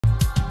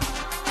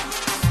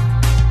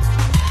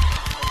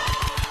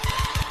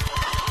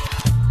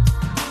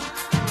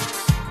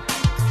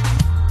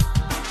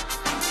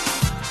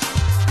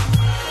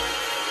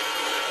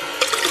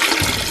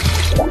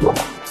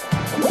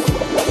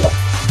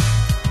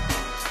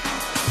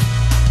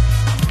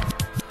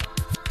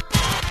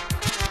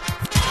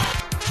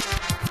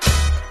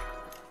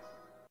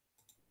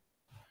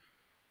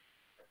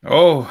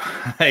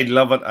Oh, I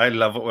love it. I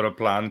love it when a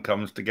plan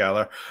comes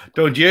together.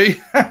 Don't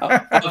you?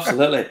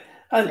 Absolutely.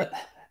 And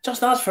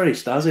just that's very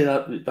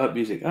snazzy, that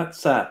music.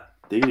 That's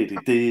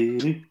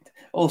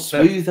all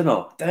smooth and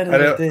all. I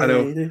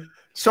know.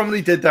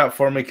 Somebody did that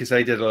for me because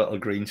I did a little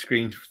green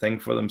screen thing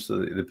for them, so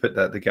they put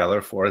that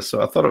together for us.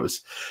 So I thought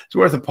it's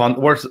worth a punt,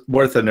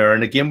 worth an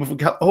earn. Again, we've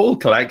got a whole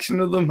collection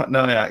of them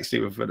now.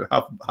 Actually, we've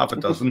got half a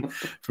dozen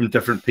from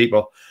different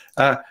people.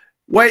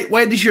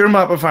 Why does your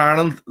map of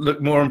Ireland look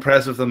more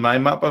impressive than my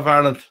map of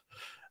Ireland?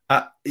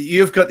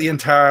 You've got the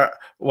entire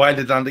Wild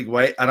Atlantic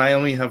Way, and I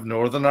only have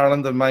Northern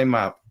Ireland on my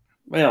map.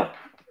 Well,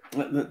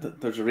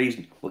 there's a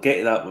reason. We'll get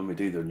to that when we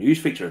do the news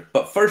feature.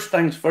 But first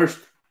things first,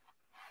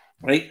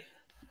 right?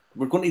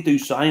 We're going to do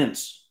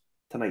science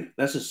tonight.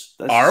 This is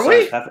Are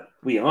we? scientific.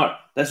 We are.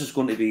 This is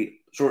going to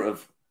be sort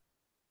of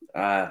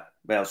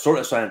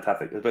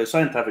scientific. About as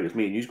scientific as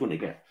me and you's going to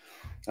get.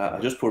 I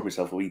just poured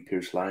myself a wee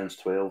Pierce Lyons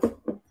 12.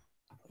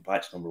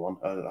 Batch number 1.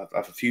 I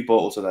have a few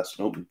bottles of this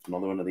and opened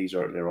another one of these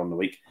earlier on the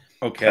week.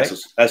 Okay. This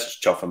is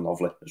chuffing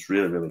lovely. It's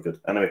really, really good.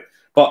 Anyway,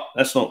 but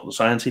that's not the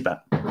sciencey bit.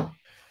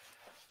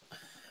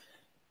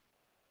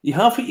 You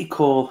have what you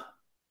call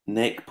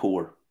neck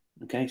pour.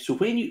 Okay, so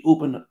when you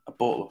open a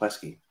bottle of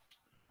whiskey,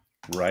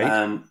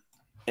 right,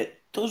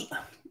 it does.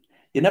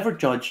 You never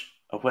judge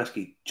a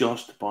whiskey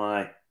just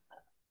by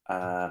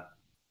when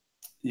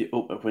you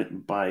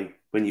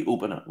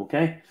open it.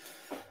 Okay,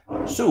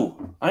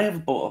 so I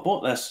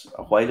bought this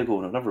a while ago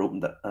and I've never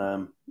opened it.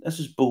 This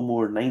is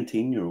Bowmore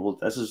 19-year-old.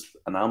 This is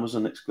an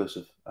Amazon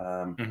exclusive.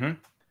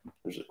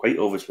 There's quite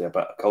obviously a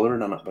bit of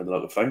colouring in it by the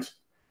look of things,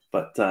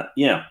 but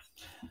yeah.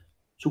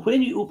 So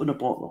when you open a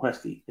bottle of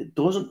whiskey, it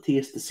doesn't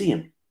taste the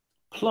same.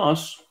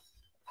 Plus,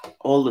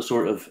 all the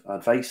sort of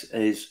advice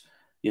is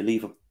you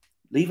leave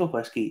a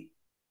whiskey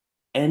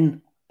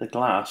in the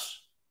glass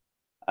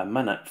a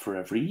minute for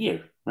every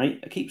year, right?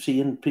 I keep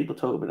seeing people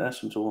talk about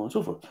this and so on and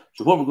so forth.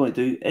 So what we're going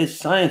to do is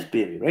science,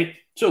 baby, right?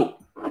 So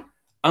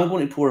I'm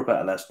going to pour a bit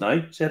of this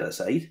now, set it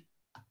aside.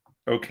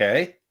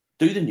 Okay.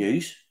 Do the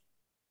news.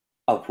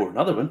 I'll pour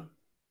another one.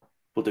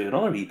 We'll do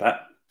another wee bit,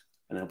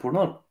 and then I'll pour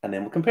another, and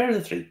then we'll compare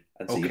the three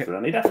and see if they're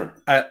any different.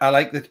 I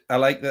like that. I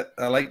like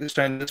the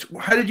sound.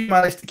 How did you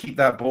manage to keep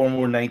that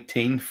Bowmore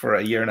 19 for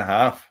a year and a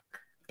half?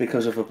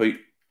 Because of about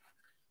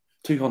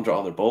 200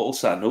 other bottles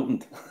sat and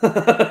opened.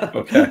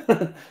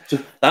 Okay. So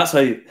that's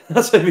how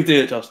we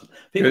do it, Justin.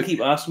 People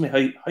keep asking me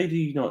how do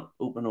you not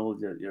open all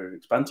your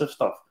expensive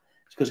stuff?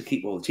 It's because I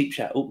keep all the cheap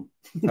shit open.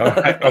 All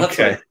right.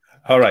 Okay.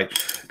 All right.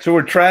 So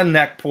we're trying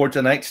neck pour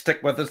tonight.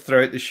 Stick with us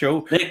throughout the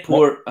show. Neck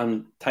pour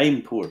and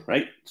time pour,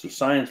 right? So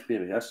science,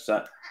 baby. That's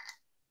that.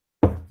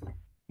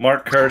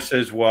 Mark Kerr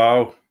says,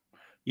 wow.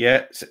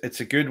 Yeah,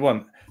 it's a good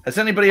one. Has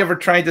anybody ever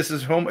tried this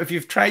at home? If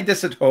you've tried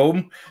this at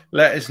home,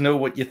 let us know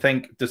what you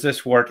think. Does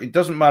this work? It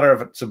doesn't matter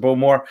if it's a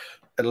Bowmore.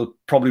 It'll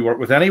probably work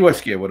with any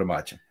whiskey, I would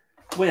imagine.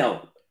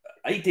 Well,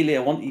 ideally,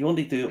 you want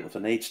to do it with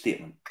an age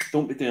statement.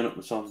 Don't be doing it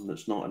with something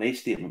that's not an age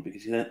statement,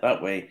 because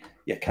that way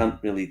you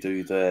can't really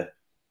do the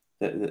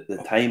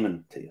time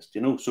and taste,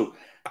 you know. So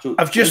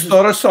I've just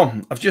thought of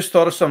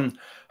something.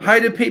 How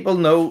do people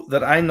know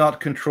that I'm not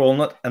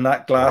controlling it and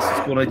that glass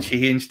is going to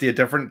change to a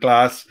different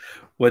glass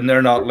when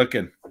they're not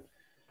looking?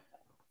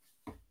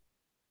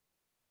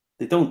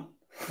 They don't.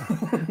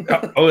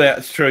 Oh, yeah,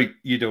 it's true.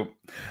 You don't.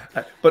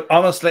 But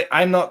honestly,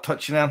 I'm not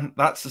touching it.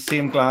 That's the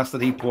same glass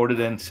that he poured it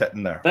in,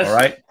 sitting there. All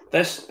right.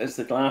 This is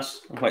the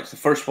glass in which the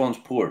first one's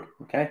poured.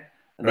 Okay.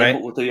 And then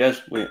what we'll do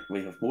is we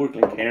have more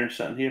Glencairn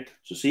sitting here.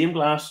 So same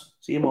glass,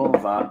 same all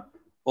of that,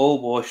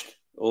 all washed,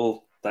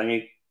 all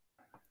thingy.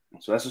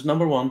 So this is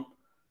number 1.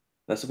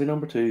 This will be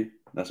number 2.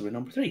 This will be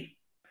number 3.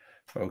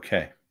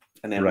 Okay.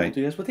 And then we'll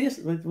do this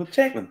we'll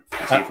check them.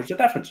 See if there's a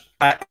difference.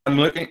 I'm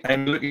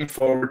looking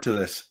forward to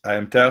this. I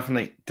am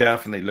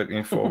definitely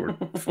looking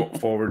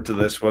forward to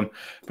this one,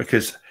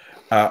 because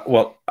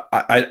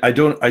I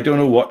don't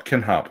know what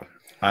can happen.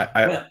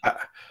 I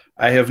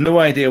have no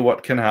idea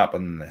what can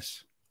happen in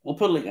this. We'll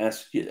put it like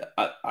this.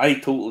 I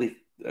totally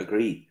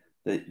agree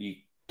that you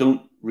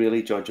don't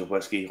really judge a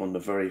whiskey on the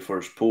very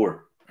first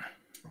pour,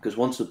 because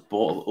once the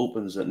bottle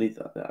opens, it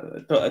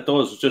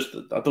does. Just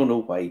I don't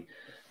know why,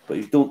 but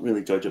you don't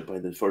really judge it by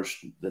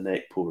the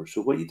neck pour.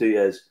 So what you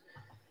do is,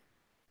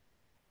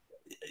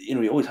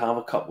 you always have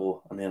a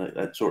couple, and then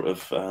it sort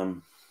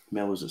of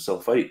mellows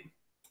itself out.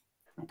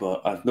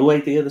 But I've no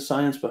idea the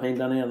science behind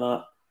any of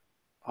that.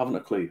 I haven't a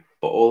clue.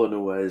 But all I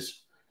know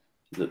is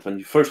that when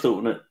you first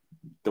open it,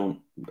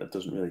 it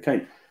doesn't really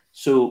count.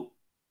 So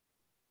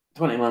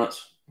 20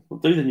 minutes, we'll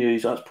do the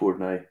news. That's poured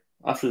now.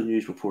 After the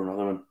news, we'll pour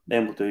another one.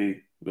 Then we'll do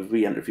the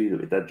re-interview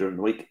that we did during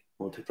the week.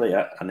 We'll play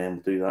it, and then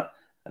we'll do that.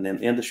 And then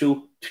at the end of the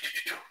show,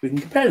 we can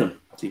compare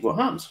them, see what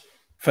happens.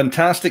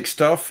 Fantastic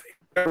stuff.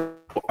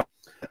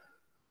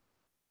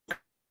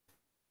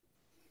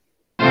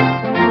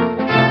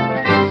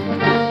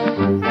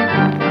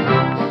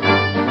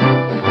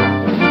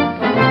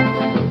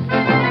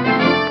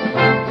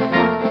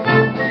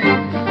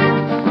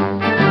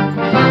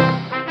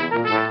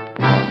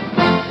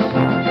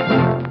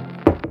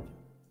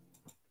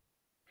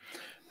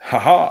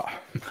 Haha.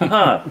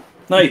 Haha.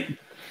 Now,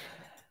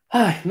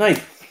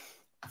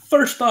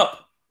 first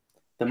up,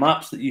 the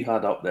maps that you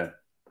had up there.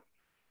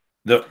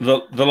 The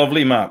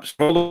lovely maps.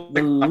 The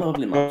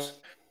lovely maps.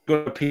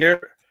 Go up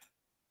here.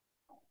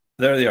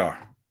 There they are.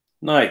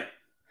 Now,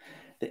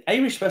 the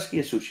Irish Whiskey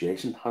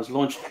Association has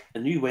launched a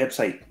new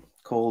website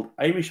called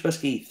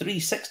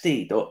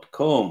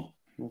irishwhiskey360.com.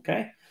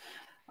 Okay.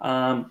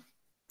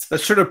 That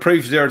sort of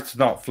proves the Earth's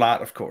not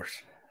flat, of course.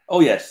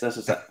 Oh yes, this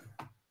is it.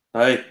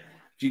 Now,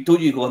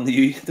 don't you go on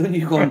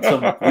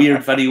some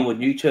weird video on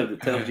YouTube that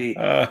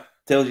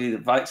tells you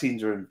that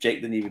vaccines are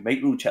injecting you with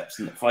microchips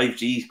and that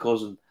 5G is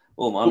causing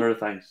all manner of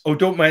things. Oh,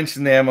 don't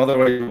mention them,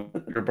 otherwise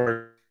you're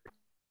burned.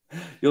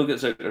 You'll get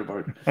sick of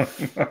bird.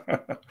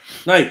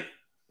 Now,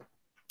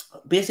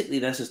 basically,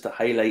 this is to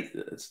highlight,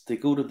 it's to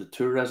go to the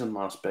tourism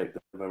aspect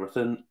of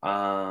everything,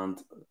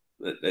 and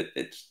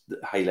it's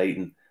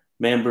highlighting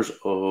members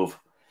of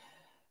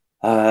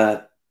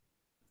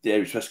the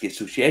Irish Whiskey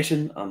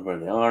Association and where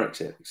they are,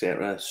 etc.,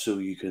 etc., so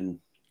you can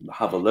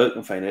have a look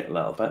and find out a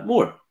little bit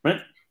more, right?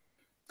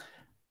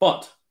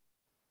 But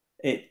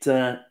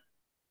the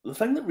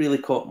thing that really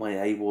caught my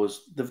eye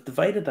was they've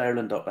divided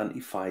Ireland up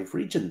into 5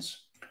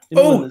 regions. You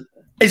know,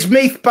 is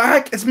Meath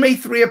back? Has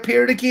Meath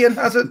reappeared again?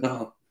 Has it?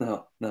 No.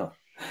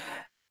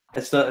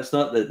 It's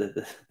not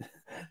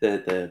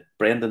the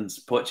Brendan's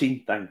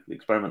poaching thing, the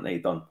experiment they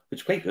done, which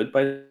is quite good,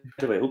 by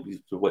the way. I hope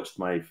you watched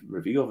my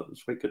review of it.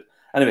 It's quite good.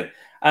 Anyway,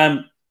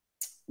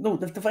 no,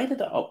 they've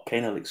divided it up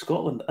kind of like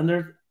Scotland, and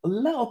they're a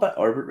little bit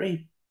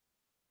arbitrary.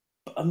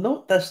 But I'm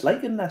not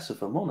disliking this,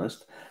 if I'm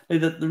honest. Now,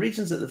 the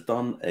regions that they've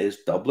done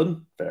is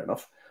Dublin, fair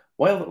enough,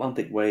 Wild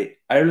Atlantic Way,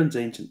 Ireland's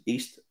Ancient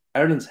East,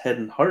 Ireland's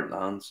Hidden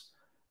Heartlands,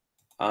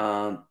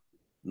 and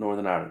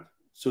Northern Ireland.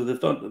 So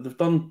they've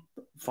done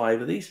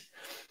 5 of these,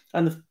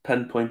 and they've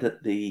pinpointed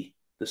the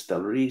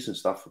distilleries and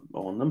stuff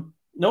on them.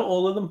 Not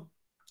all of them.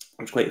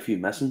 There's quite a few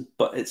missing,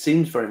 but it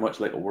seems very much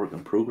like a work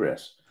in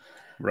progress.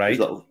 Right.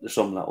 There's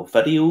some little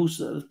videos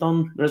that they've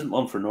done. There isn't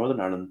one for Northern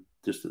Ireland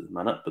just at the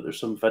minute, but there's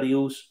some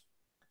videos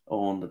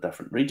on the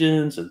different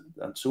regions and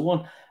so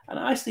on. And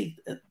actually,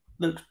 it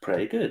looks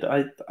pretty good.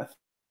 I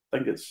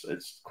think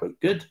it's quite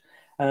good.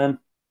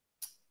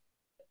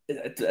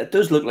 It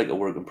does look like a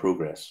work in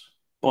progress.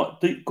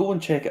 But go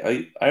and check it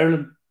out.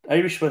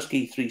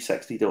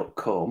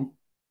 irishwhiskey360.com.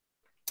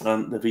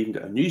 And they've even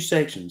got a news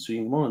section, so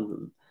you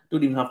can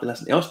don't even have to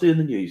listen to us doing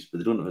the news, but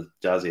they don't have a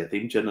jazzy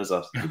theme tune as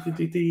us.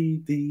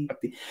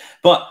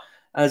 But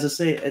as I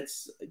say,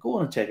 go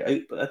on and check it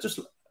out. But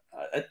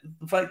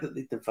the fact that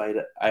they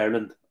divided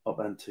Ireland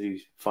up into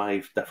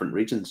 5 different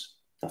regions,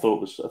 I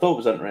thought it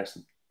was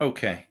interesting.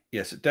 Okay,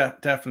 yes, it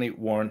definitely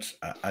warrants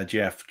a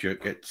Jeff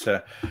Duke. It's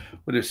what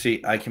do you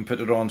see? I can put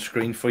it on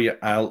screen for you.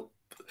 I'll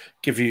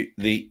give you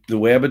the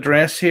web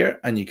address here,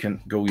 and you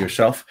can go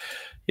yourself.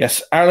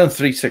 Yes,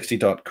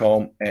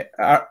 Ireland360.com,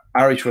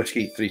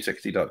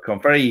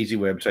 irishwhiskey360.com. Very easy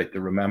website to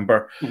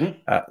remember.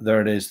 Mm-hmm.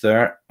 There it is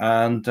there.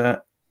 And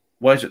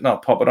why is it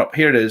not popping up?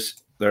 Here it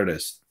is. There it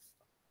is.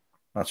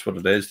 That's what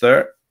it is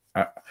there.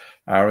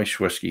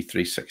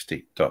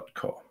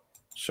 irishwhiskey360.com.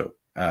 So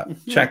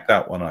check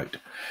that one out.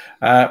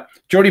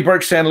 Jody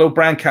Burke saying hello.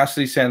 Brian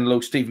Cassidy saying hello.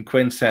 Stephen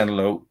Quinn saying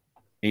hello.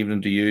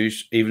 Evening to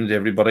yous. Evening to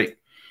everybody.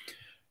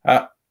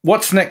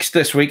 What's next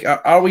this week?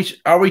 Are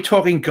we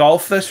talking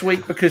golf this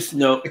week? Because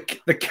no,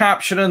 the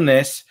caption in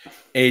this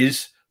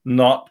is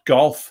not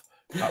golf.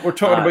 We're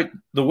talking about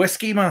the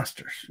Whiskey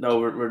Masters. No,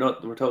 we're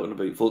not. We're talking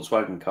about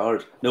Volkswagen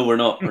cars. No, we're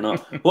not. We're not.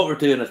 What we're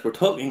doing is we're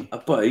talking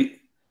about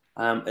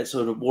it's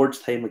an awards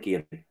time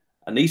again,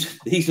 and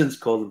these ones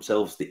call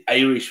themselves the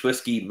Irish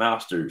Whiskey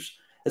Masters.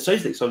 It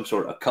sounds like some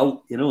sort of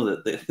cult, you know,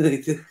 that they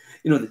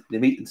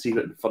meet in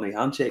secret and funny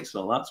handshakes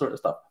and all that sort of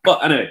stuff.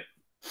 But anyway.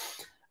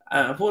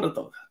 What I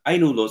thought, I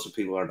know lots of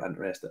people aren't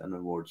interested in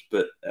awards,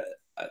 but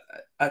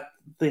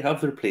they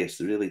have their place.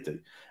 They really do.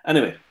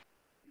 Anyway,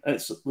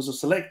 it was a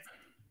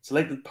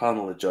selected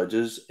panel of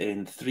judges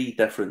in 3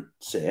 different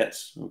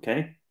sets,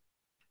 okay?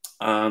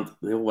 And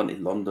they all went to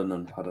London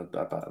and had a bit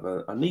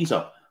of a knees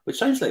up, which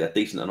sounds like a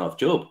decent enough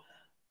job.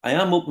 I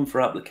am open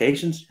for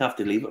applications. You have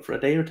to leave it for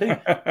a day or 2.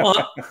 But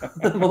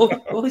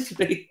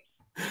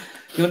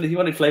you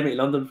want to fly me to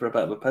London for a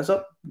bit of a piss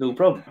up? No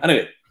problem.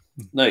 Anyway,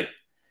 now,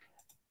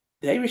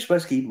 the Irish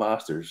Whiskey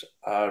Masters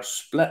are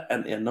split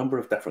into a number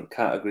of different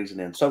categories and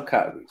then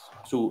subcategories.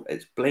 So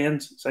it's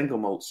blends, single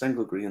malt,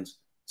 single grains,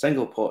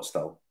 single pot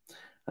still.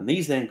 And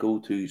these then go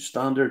to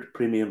standard,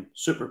 premium,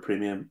 super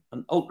premium,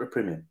 and ultra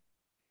premium.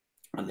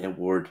 And they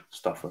award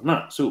stuff on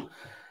that. So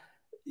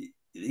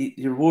the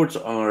awards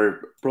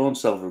are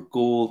bronze, silver,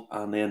 gold,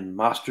 and then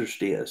master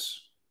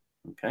status.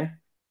 Okay.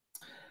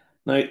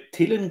 Now,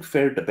 Teeling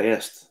fared the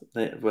best.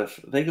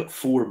 They got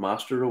 4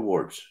 master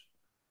awards.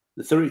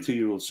 The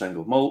 32-year-old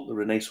single malt, the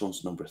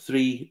Renaissance number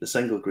 3, the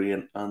single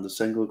grain, and the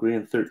single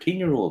grain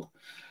 13-year-old.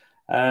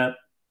 The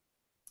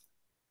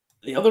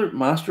other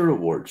master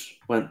awards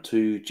went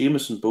to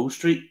Jameson Bow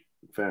Street,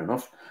 fair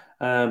enough,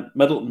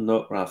 Middleton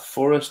Knockrath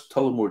Forest,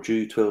 Tullamore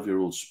Dew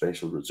 12-year-old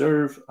special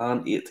reserve,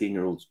 and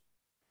 18-year-old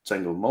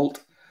single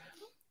malt.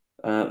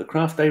 The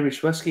craft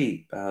Irish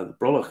whiskey, the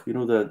Brolach, you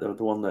know,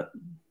 the one that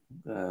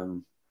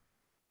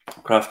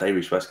craft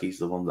Irish whiskey is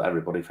the one that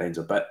everybody finds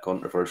a bit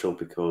controversial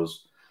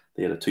because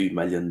they had a $2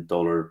 million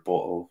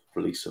bottle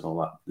release and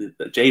all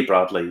that. Jay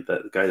Bradley,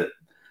 the guy that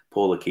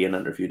Paul O'Kane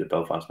interviewed at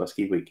Belfast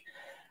Whiskey Week.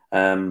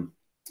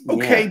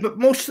 Okay, but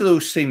most of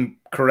those seem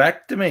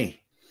correct to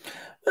me.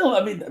 Well,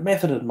 I mean,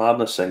 Method of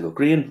Madness single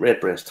grain,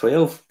 Redbreast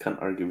 12,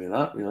 can't argue with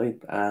that, really.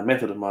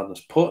 Method of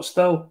Madness pot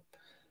still,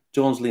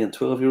 John's Lane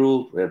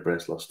 12-year-old,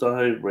 Redbreast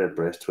Lustow,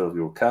 Redbreast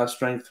 12-year-old cast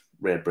strength,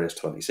 Redbreast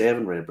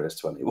 27, Redbreast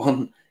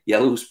 21,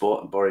 Yellow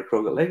Spot, and Barry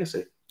Crockett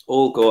Legacy.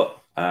 All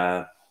got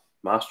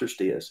master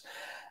status.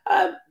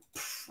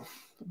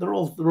 They're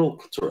all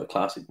sort of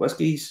classic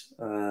whiskies.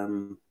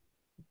 Some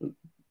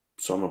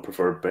I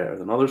prefer better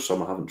than others.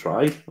 Some I haven't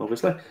tried,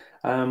 obviously.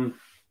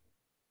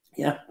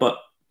 Yeah, but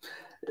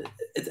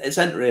it's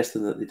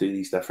interesting that they do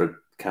these different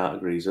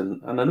categories,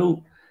 and I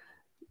know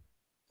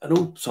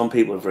some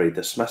people are very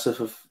dismissive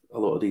of a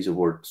lot of these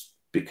awards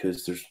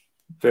because there's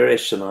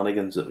various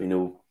shenanigans that we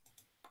know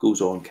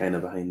goes on kind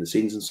of behind the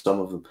scenes in some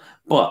of them.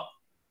 But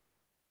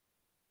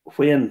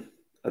when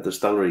a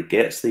distillery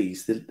gets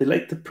these, they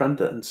like to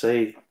print it and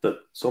say that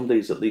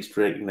somebody's at least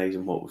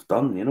recognising what we've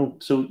done, you know.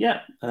 So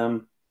yeah,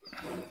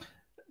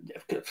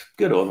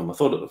 good on them. I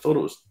thought it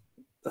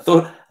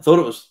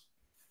was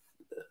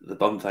the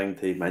dumb thing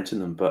to mention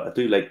them, but I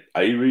do like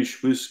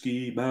Irish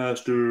Whiskey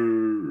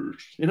Masters,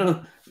 you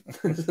know.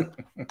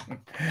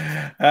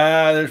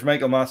 There's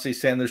Michael Massey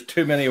saying there's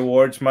too many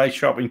awards. My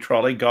shopping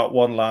trolley got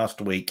one last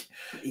week.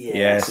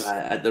 Yes.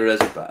 There is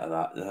a bit of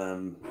that,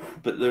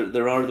 but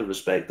there are the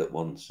respected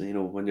ones. You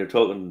know, when you're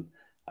talking,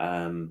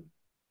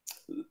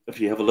 if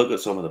you have a look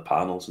at some of the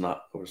panels and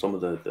that, or some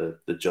of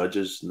the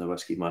judges and the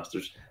Whiskey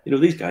Masters, you know,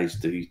 these guys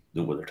do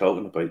know what they're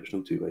talking about. There's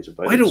no two ways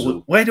about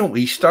it. Why don't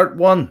we start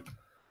one?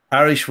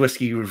 Irish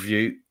Whiskey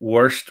Review,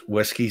 worst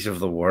whiskies of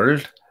the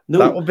world. No,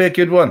 that would be a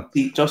good one.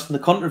 See, Justin, the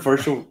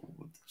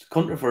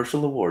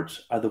controversial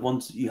awards are the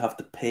ones that you have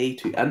to pay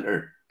to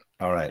enter.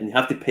 All right. And you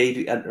have to pay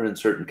to enter in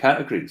certain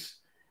categories.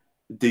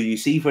 Do you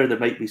see where there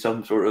might be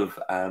some sort of,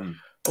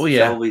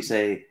 shall we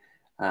say,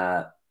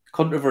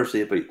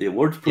 controversy about the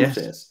awards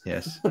process?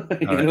 Yes.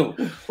 You know?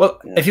 Well,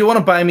 if you want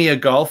to buy me a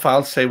golf,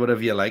 I'll say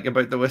whatever you like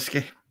about the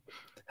whiskey.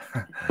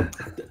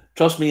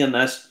 Trust me on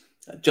this.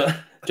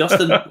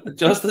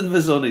 Justin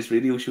was on his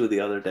radio show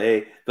the other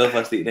day,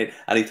 Belfast 89,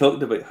 and he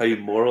talked about how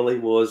moral he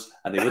was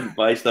and he wouldn't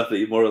buy stuff that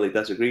he morally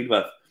disagreed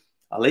with.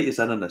 I'll let you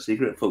in on a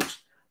secret, folks.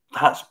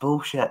 That's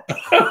bullshit.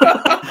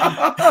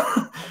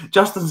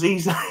 Justin's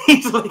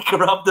easily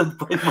corrupted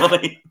by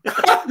money.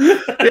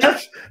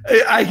 Yes,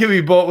 I can be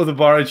bought with a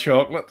bar of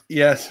chocolate.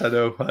 Yes, I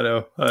know.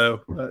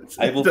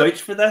 I will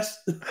vouch for this.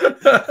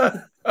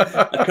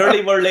 A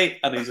curly whirly,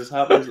 and he's as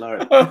happy as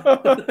Larry.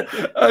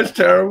 That's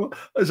terrible.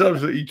 That's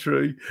absolutely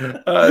true.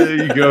 There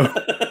you go.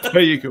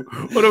 There you go.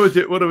 What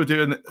are we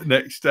doing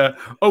next?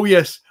 Oh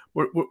yes,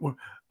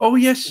 oh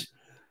yes.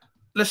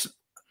 Listen,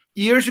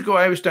 years ago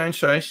I was down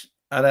south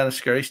at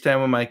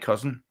Enniskerry with my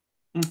cousin,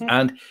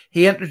 and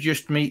he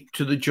introduced me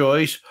to the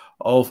joys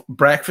of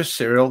breakfast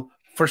cereal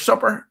for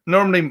supper.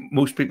 Normally,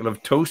 most people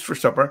have toast for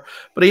supper,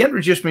 but he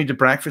introduced me to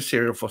breakfast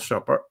cereal for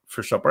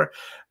supper,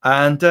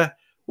 and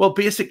well,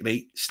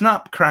 basically,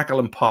 snap, crackle,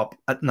 and pop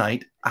at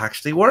night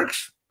actually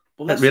works.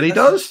 Well, it really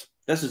does.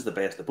 This is the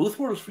best of both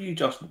worlds for you,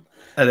 Justin.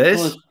 It is.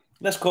 Well,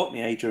 this caught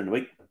me eye during the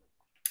week.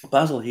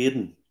 Basil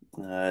Hayden,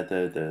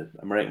 the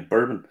American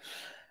bourbon,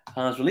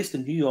 has released a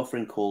new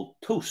offering called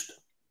Toast.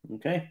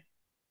 Okay,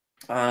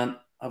 and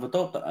I've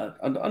adopted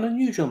an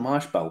unusual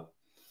mash bill.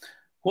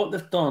 What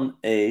they've done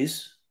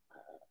is,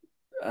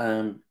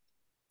 now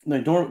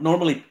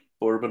normally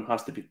bourbon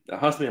has to be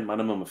a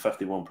minimum of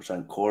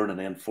 51% corn and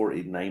then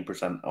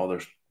 49% other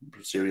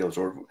cereals,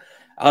 or it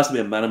has to be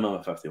a minimum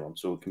of 51,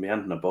 so it can be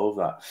anything above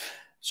that.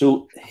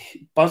 So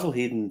Basil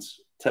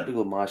Hayden's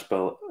typical mash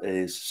bill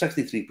is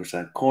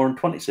 63% corn,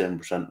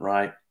 27%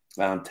 rye,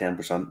 and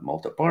 10%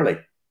 malted barley.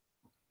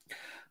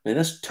 Now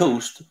this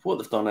toast, what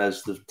they've done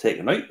is they've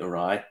taken out the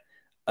rye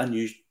and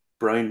used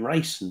brown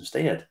rice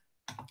instead.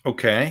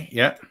 Okay,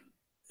 yeah.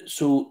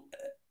 So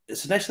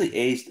it's initially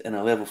aged in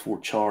a level 4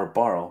 char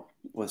barrel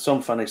with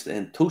some finish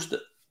in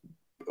toasted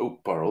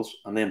oak barrels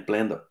and then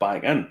blend it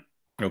back in.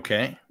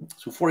 Okay.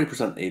 So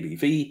 40%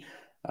 ABV.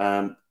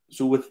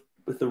 So with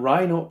the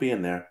rye not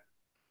being there,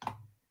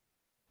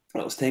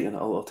 I'll take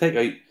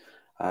out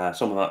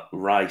some of that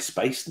rye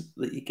spice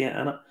that you get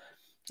in it.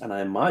 And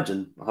I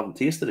imagine, I haven't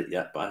tasted it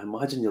yet, but I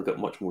imagine you'll get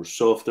much more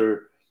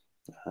softer,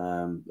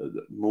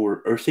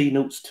 more earthy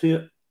notes to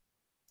it.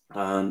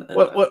 And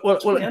will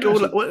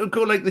it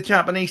go like the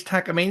Japanese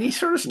Takamine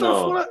sort of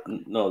stuff?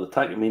 No, the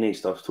Takamine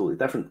stuff's totally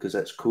different because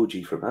it's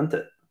koji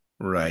fermented.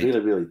 Right.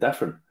 Really, really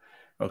different.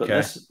 Okay. But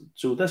that's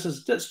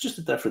just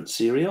a different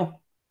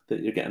cereal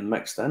that you're getting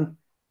mixed in.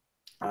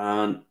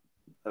 And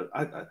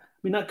I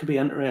mean, that could be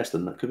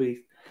interesting.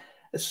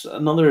 It's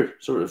another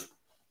sort of,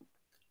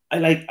 I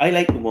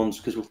like the ones,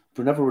 because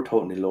whenever we're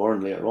talking to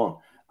Lauren later on,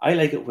 I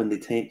like it when they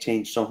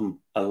change something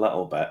a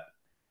little bit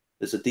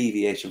that's a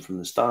deviation from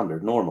the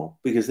standard normal,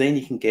 because then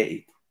you can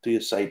do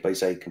a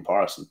side-by-side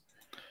comparison.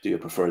 Do you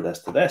prefer this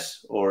to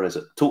this, or is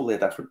it totally a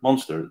different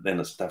monster? Then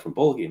it's a different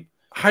ballgame.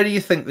 How do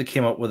you think they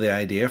came up with the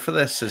idea for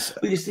this?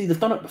 Well, you see, they've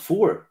done it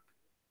before,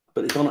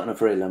 but they've done it in a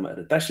very limited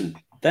edition.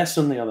 This,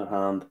 on the other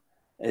hand,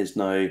 is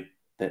now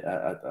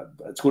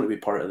it's going to be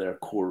part of their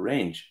core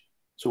range.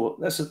 So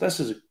this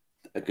is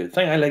a good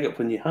thing. I like it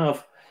when you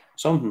have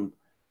something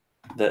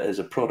that is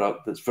a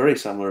product that's very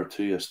similar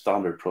to a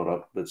standard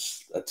product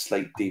that's a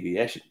slight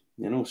deviation.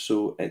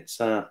 So it's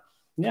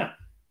yeah.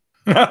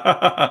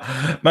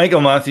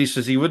 Michael Matthews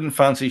says he wouldn't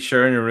fancy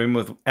sharing a room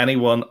with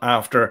anyone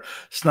after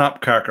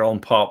Snap, Crackle,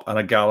 and Pop and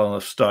a gallon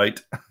of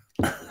stout.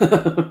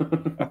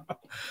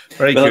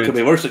 Very good. It could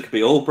be worse. It could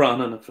be old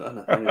brand and a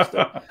thing of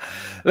stuff.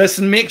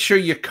 Listen, make sure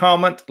you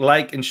comment,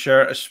 like, and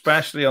share,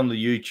 especially on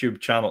the YouTube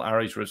channel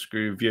Irish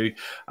Whiskey Review,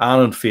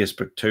 and on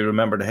Facebook too.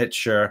 Remember to hit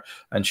share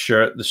and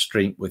share the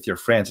stream with your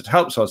friends. It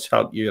helps us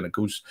help you, and it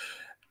goes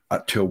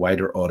to a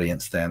wider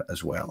audience then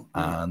as well.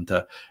 And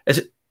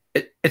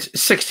it's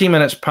 16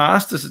 minutes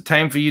past. Is it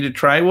time for you to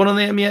try one of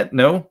them yet?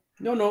 No,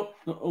 not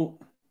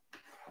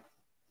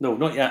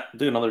yet.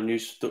 Do another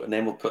news, and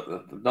then we'll put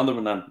another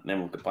one in, and then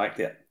we'll get back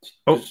to it.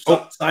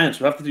 Science.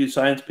 We have to do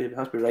science, baby. It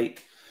has to be right.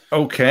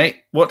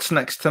 Okay. What's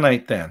next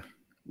tonight then?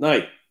 Now,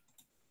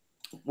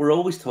 we're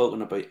always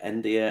talking about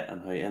India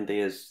and how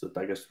India is the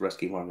biggest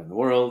whiskey market in the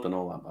world and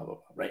all that, blah, blah,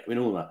 blah. Right? We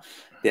know that.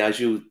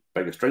 Diageo,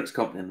 biggest drinks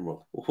company in the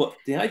world. Well, what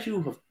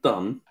Diageo have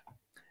done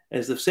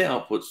is they've set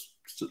up what's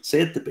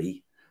said to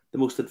be the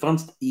most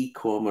advanced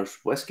e-commerce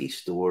whiskey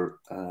store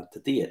to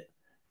date,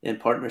 in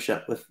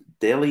partnership with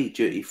Delhi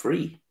Duty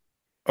Free.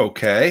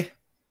 Okay.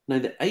 Now,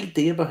 the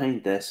idea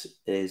behind this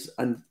is,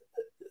 and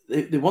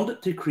they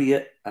wanted to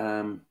create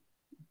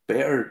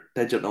better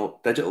digital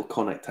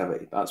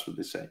connectivity. That's what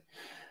they say.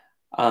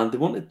 And they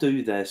want to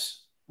do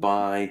this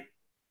by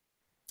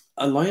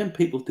allowing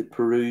people to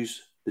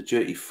peruse the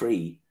duty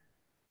free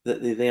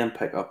that they then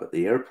pick up at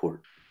the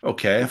airport.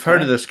 Okay, I've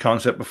heard of this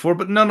concept before,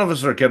 but none of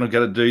us are going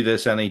to do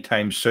this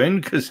anytime soon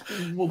because,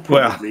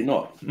 probably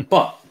not.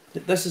 But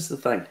this is the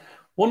thing.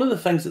 One of the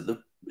things that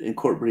they've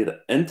incorporated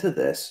into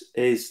this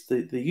is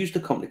they used a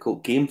company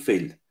called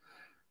Gamefield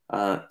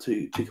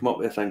to come up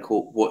with a thing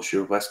called What's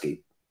Your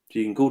Whiskey. So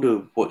you can go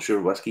to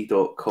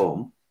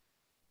whatsyourwhiskey.com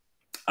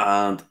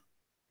and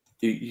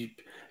you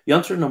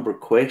answer a number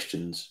of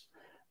questions,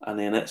 and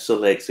then it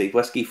selects a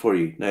whiskey for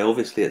you. Now,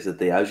 obviously, it's a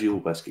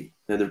Diageo whiskey.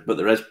 But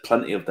there is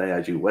plenty of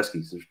Diageo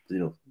whiskies.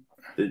 There's,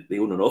 they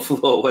own an awful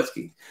lot of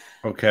whiskey.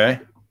 Okay.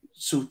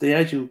 So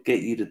Diageo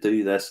get you to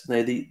do this.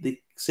 Now,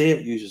 they say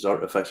it uses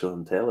artificial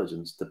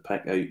intelligence to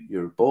pick out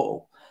your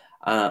bottle.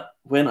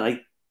 When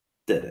I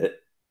did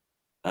it,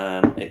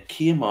 it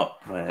came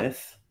up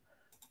with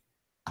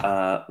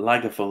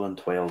Lagavulin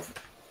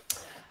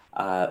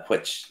 12,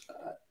 which,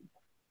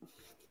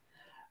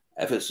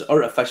 if it's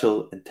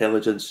artificial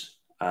intelligence,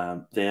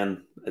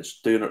 then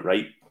it's doing it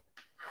right.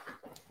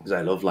 Because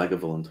I love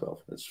Lagavulin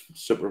 12. It's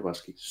super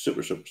whiskey,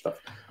 super stuff.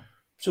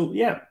 So,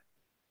 yeah.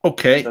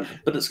 Okay.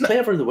 But it's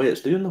clever the way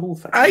it's doing the whole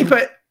thing.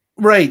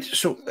 Right.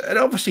 So,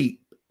 obviously,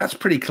 that's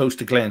pretty close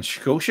to Glen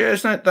Scotia,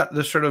 isn't it? That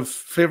the sort of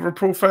flavour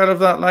profile of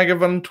that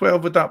Lagavulin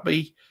 12, would that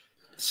be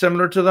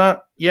similar to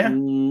that? Yeah?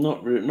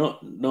 Not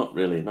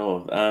really,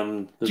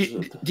 no.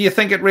 Do you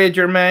think it read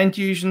your mind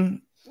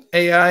using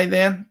AI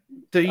then?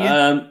 Do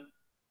you?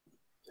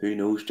 Who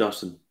knows,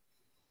 Justin?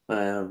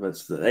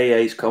 It's the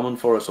AI's coming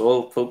for us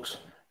all, folks.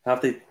 We'll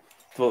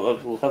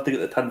have to get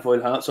the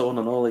tinfoil hats on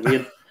and all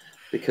again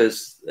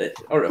because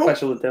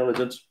artificial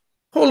intelligence.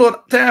 Hold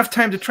on, do I have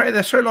time to try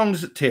this? How long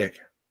does it take?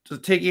 Does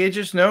it take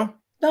ages? No,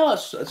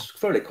 it's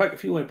fairly quick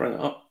if you want to bring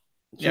it up.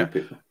 Yeah.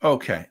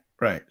 Okay.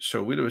 Right.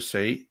 So we do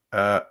see.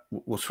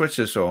 We'll switch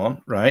this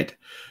on. Right.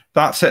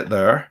 That's it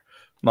there.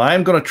 Now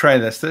I'm going to try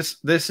this.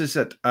 This is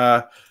at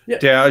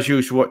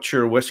Diageo's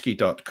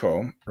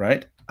whatsyourwhiskey.com.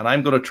 Right. And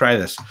I'm going to try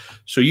this.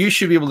 So you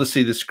should be able to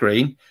see the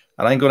screen.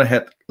 And I'm going to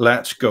hit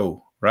let's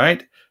go.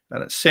 Right.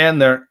 And it's saying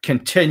there,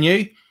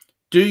 continue.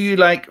 Do you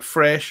like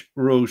fresh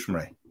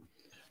rosemary?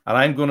 And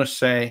I'm going to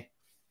say,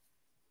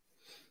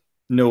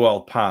 no,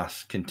 I'll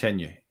pass.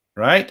 Continue.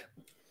 Right.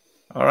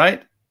 All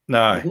right.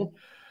 Now,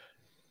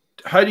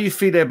 how do you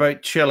feel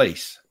about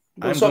chilies?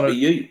 Well, it's up to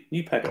you.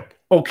 You pick it.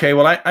 Okay.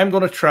 Well, I'm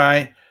going to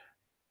try.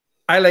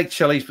 I like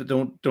chilies, but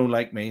don't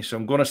like me. So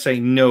I'm going to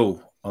say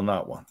no on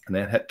that one. And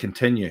then hit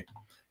continue.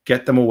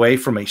 Get them away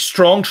from me.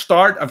 Strong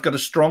start. I've got a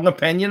strong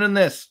opinion in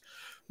this.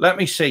 Let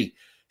me see.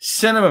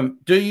 Cinnamon.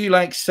 Do you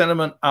like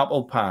cinnamon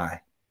apple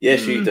pie?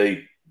 Yes, you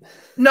do.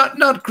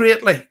 Not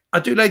greatly. I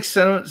do like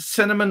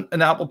cinnamon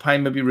and apple pie,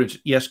 maybe rich.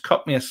 Yes,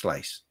 cut me a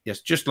slice.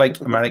 Yes, just like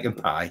American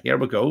pie. Here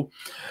we go.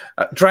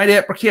 Dried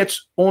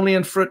apricots, only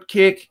in fruit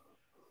cake.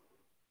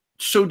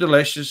 So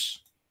delicious.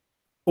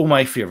 Oh,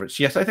 my favorites.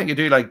 Yes, I think I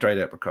do like dried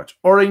apricots.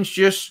 Orange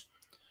juice.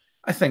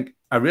 I think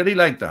I really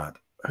like that.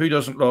 Who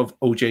doesn't love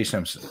O.J.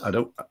 Simpson? I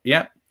don't.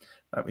 Yeah.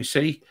 Let me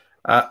see.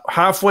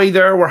 Halfway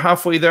there. We're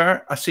halfway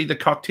there. I see the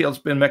cocktails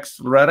been mixed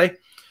already.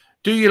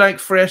 Do you like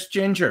fresh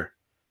ginger?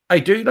 I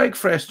do like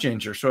fresh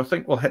ginger, so I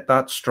think we'll hit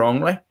that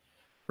strongly,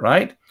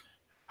 right?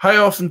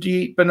 How often do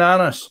you eat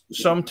bananas?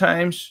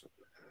 Sometimes,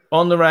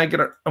 on the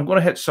regular. I'm going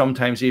to hit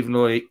sometimes, even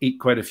though I eat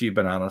quite a few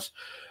bananas.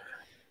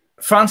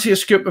 Fancy a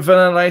scoop of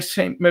vanilla ice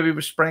cream, maybe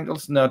with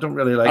sprinkles? No, I don't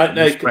really like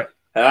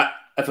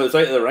if it was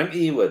out of the rinky,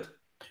 you would.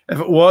 If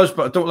it was,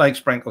 but I don't like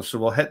sprinkles, so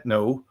we'll hit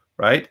no,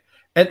 right?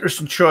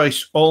 Interesting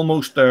choice,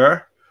 almost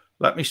there.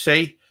 Let me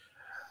see.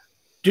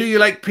 Do you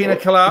like pina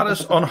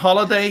coladas on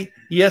holiday?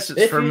 Yes,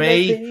 it's for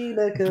me.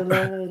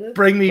 Like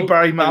bring me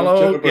Barry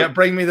Manilow. Yeah,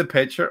 bring me the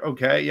picture.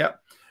 Okay, yeah.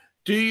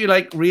 Do you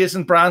like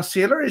raisin bran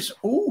sailors?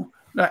 Oh,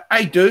 now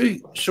I do.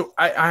 So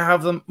I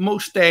have them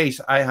most days.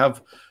 I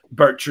have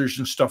Birchers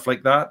and stuff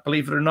like that,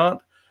 believe it or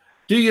not.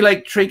 Do you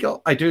like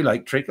treacle? I do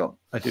like treacle.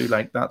 I do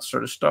like that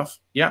sort of stuff.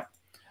 Yeah.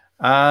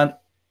 And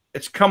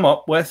it's come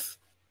up with,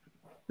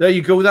 there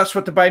you go. That's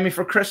what to buy me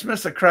for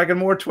Christmas, a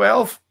Cragganmore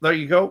 12. There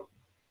you go.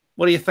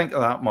 What do you think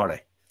of that, Marty?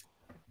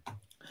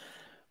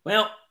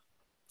 Well,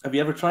 have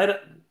you ever tried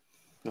it?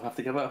 You'll have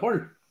to give it a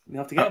whirl. You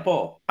have to get a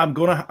ball. I'm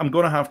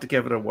gonna have to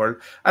give it a whirl.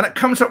 And it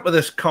comes up with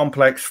this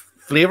complex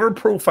flavor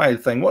profile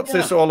thing. What's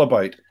this all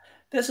about?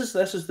 This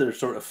is their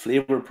sort of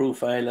flavor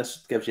profile.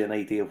 This gives you an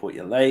idea of what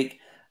you like,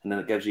 and then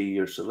it gives you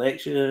your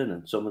selection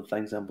and some of the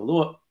things down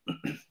below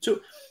it.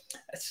 So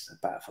it's a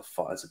bit of a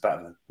fun, it's a bit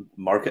of a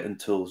marketing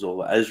tool is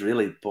all it is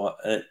really. But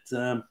it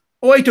oh,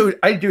 I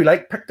do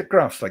like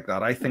pictographs like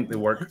that. I think they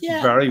work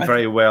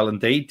very well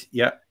indeed.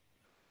 Yeah.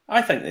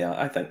 I think they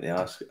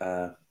ask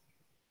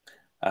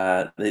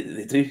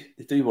they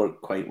do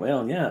work quite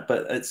well, yeah.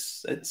 But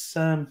it's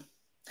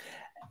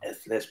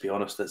let's be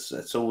honest,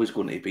 it's always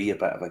going to be a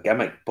bit of a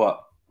gimmick,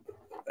 but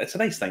it's a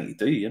nice thing to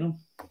do, you know.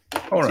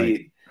 All right.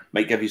 It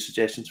might give you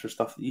suggestions for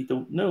stuff that you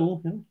don't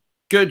know. You know?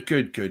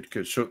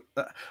 Good. So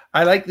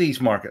I like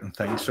these marketing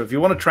things. So if you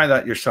want to try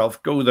that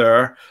yourself, go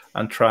there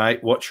and try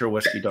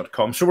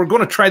watchyourwhiskey.com. So we're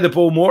going to try the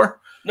Bowmore.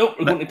 No,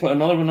 we're going to put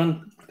another one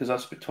in because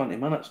that's about 20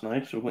 minutes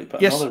now. So we're going to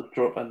put another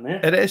drop in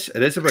there. It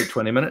is about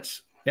 20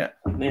 minutes. Yeah.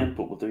 And then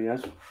what we'll do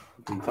is,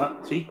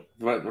 see,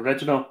 the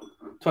original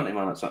 20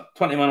 minutes.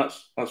 20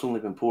 minutes, that's only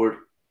been poured,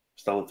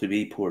 still to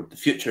be poured. The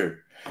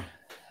future.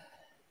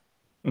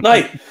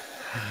 Now,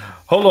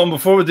 hold on,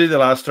 before we do the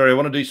last story, I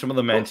want to do some of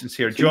the mentions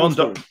here. John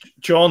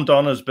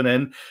Dunn has been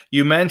in.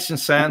 You mentioned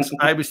Sense.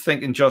 I was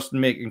thinking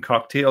Justin making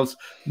cocktails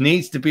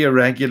needs to be a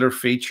regular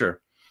feature.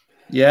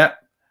 Yeah,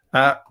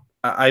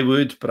 I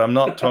would, but I'm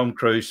not Tom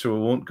Cruise, so we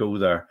won't go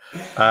there.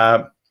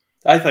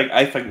 I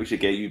think we should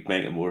get you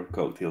making more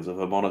cocktails. If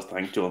I'm honest,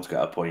 I think John's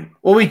got a point.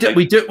 Well, we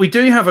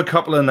do have a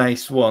couple of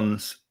nice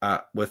ones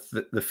with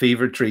the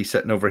Fever Tree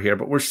sitting over here,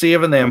 but we're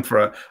saving them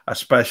for a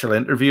special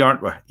interview,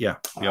 aren't we? Yeah,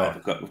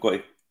 we've got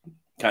to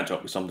catch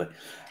up with somebody.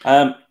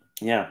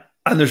 Yeah.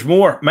 And there's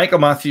more. Michael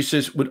Matthews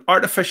says, would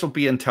artificial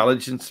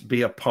intelligence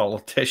be a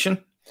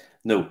politician?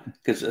 No,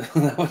 because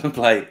that would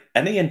imply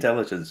any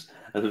intelligence.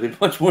 It would be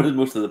much more than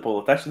most of the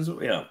politicians that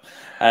we have.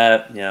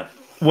 Yeah.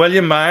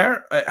 William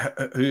Meyer,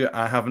 who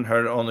I haven't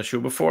heard on the show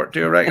before. Do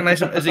you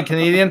recognize him? Is he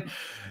Canadian?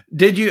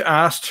 Did you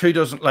ask who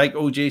doesn't like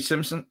O.J.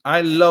 Simpson?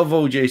 I love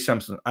O.J.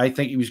 Simpson. I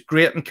think he was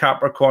great in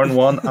Capricorn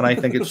 1, and I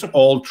think it's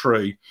all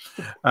true.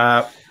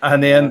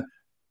 And then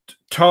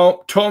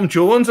Tom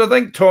Jones, I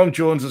think. Tom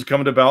Jones is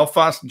coming to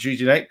Belfast on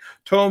Tuesday night.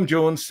 Tom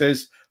Jones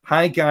says,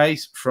 hi,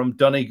 guys, from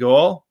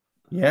Donegal.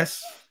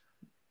 Yes.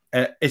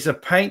 Is a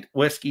pint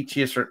whiskey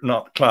chaser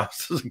not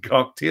classed as a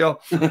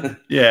cocktail?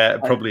 Yeah,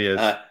 it probably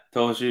is.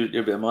 Thomas,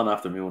 you're a man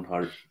after my own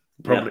heart.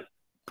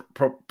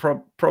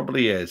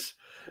 Probably is.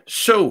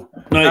 So,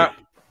 now,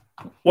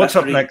 what's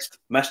up next?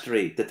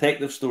 Mystery.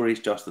 Detective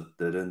stories, Justin.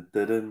 There's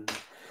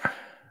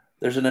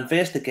an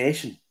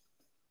investigation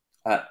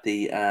at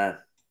the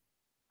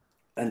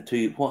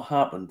into what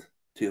happened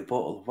to a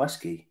bottle of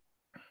whiskey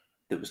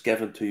that was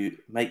given to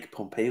Mike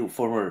Pompeo,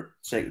 former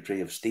Secretary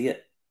of State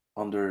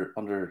under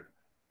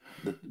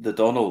the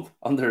Donald,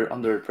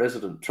 under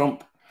President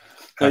Trump.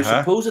 Now,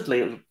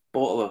 supposedly, it was a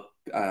bottle of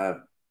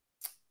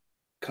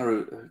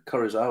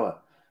Kurosawa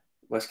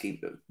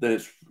whiskey that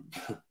is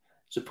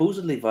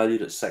supposedly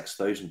valued at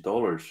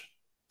 $6,000.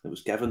 It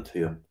was given to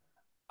him,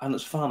 and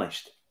it's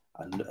vanished,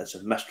 and it's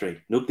a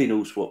mystery. Nobody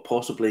knows what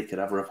possibly could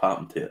ever have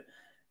happened to it.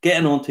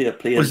 Getting onto a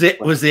plane. Was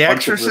the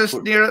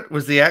Exorcist near it?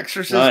 Was the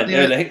Exorcist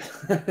near it?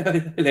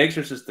 The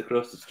Exorcist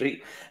across the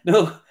street.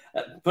 No,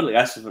 but like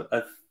if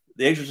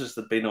the Exorcist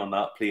had been on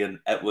that plane,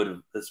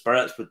 the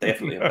spirits would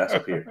definitely have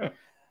disappeared.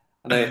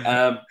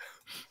 Now,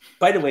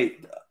 by the way,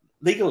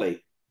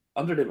 legally,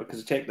 under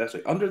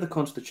the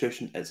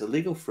Constitution, it's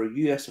illegal for a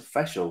U.S.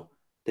 official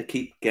to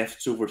keep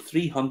gifts over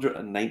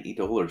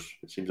 $390.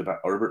 It seems a bit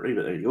arbitrary,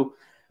 but there you go.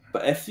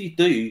 But if you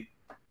do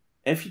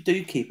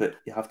keep it,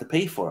 you have to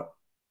pay for it.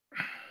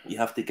 You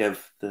have to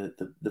give the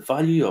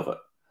value of it.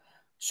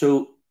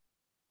 So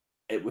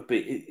it would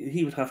be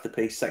he would have to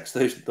pay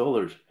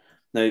 $6,000.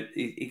 Now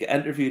he got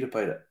interviewed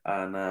about it,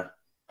 and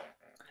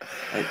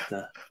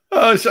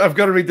so I've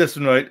got to read this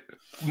one right,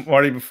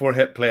 Marty, before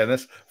hit playing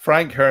this.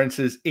 Frank Hearn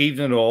says,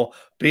 evening all,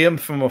 being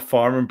from a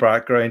farming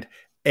background,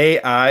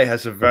 AI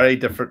has a very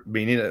different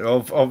meaning. It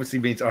obviously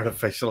means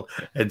artificial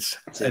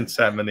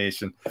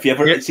insemination. If you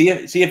ever see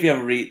if you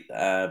ever read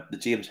the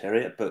James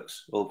Herriot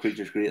books, All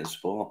Creatures Great and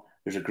Small,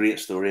 there's a great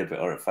story about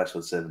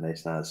artificial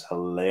insemination. It's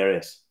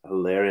hilarious,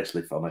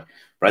 hilariously funny,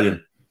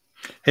 brilliant.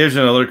 Here's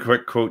another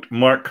quick quote.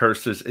 Mark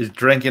Hurst is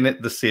drinking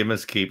it the same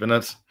as keeping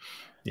it.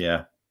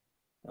 Yeah.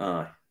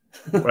 Right.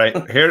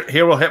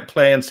 Here we'll hit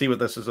play and see what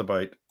this is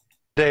about.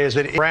 Today is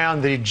that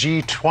around the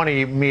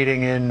G20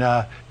 meeting in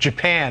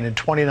Japan in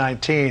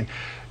 2019,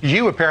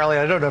 you apparently,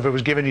 I don't know if it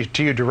was given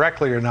to you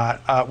directly or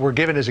not, were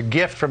given as a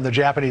gift from the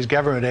Japanese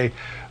government a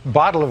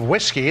bottle of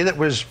whiskey that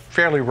was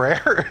fairly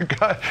rare.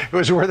 It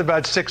was worth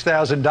about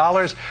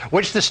 $6,000,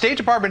 which the State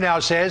Department now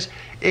says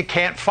it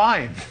can't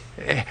find.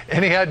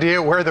 Any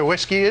idea where the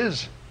whiskey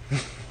is?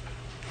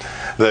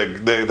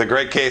 The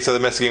great case of the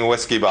missing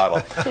whiskey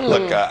bottle.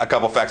 Look, a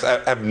couple facts.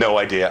 I have no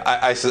idea.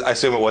 I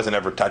assume it wasn't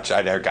ever touched.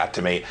 I never got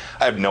to me.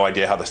 I have no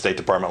idea how the State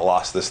Department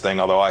lost this thing,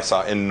 although I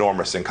saw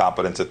enormous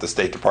incompetence at the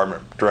State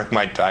Department during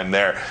my time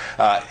there.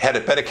 Had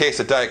it been a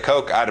case of Diet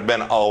Coke, I'd have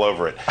been all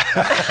over it.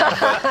 I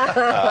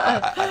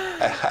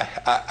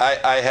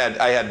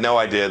had no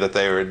idea that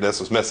this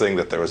was missing,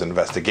 that there was an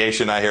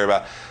investigation I hear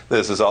about.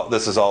 This is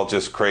all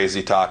just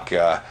crazy talk.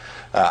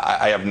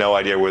 I have no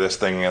idea where this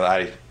thing,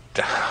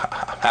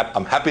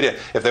 I'm happy to,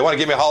 if they want to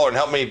give me a holler and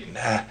help me,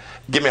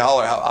 give me a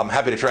holler. I'm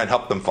happy to try and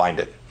help them find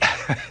it.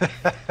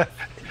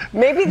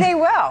 Maybe they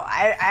will.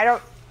 I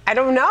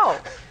don't know.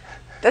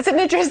 That's an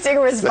interesting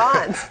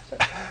response.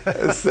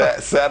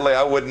 Sadly,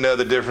 I wouldn't know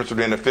the difference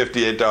between a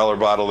 $58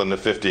 bottle and a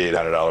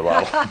 $5,800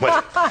 bottle.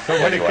 But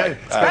anyway,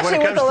 especially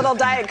with a little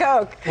Diet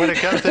Coke. When it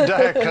comes to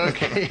Diet Coke,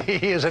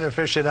 he is an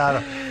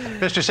aficionado.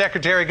 Mr.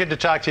 Secretary, good to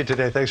talk to you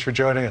today. Thanks for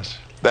joining us.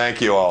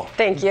 Thank you all.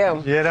 Thank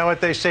you. You know what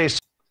they say.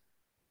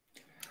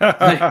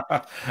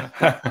 I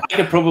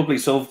could probably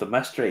solve the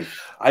mystery.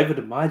 I would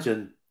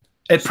imagine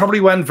it probably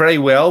went very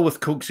well with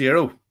Coke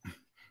Zero.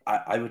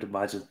 I would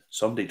imagine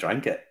somebody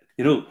drank it.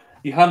 You know,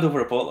 you hand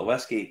over a bottle of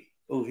whiskey.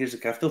 Oh, here's a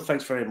gift. Oh,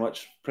 thanks very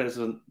much,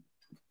 President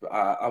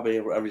Abbey,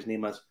 whatever his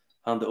name is.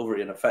 Hand it over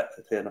to an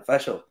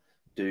official.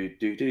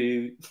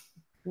 Do.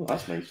 Oh,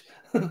 that's nice.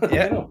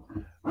 Yeah.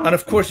 And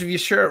of course, if you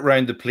share it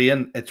around the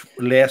plane, it's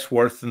less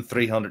worth than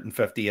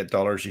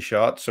 $358 a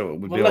shot, so it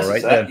would be all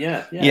right then.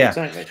 Yeah,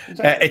 exactly.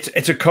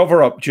 It's a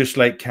cover up, just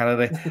like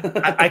Kennedy.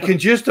 I can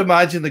just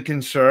imagine the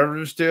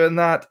Conservatives doing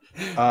that.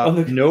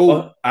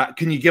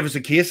 Can you give us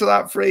a case of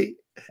that free?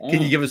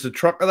 Can you give us a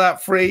truck of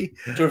that free?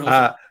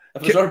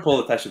 If there's our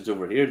politicians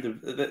over here,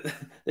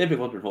 they'd be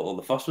wondering what all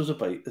the fuss was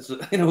about.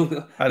 They'd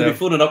be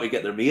phoning up to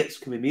get their mates.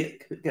 Can we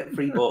get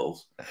free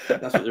bottles?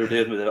 That's what they're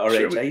doing with the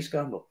RHA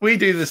scandal. We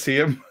do the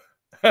same.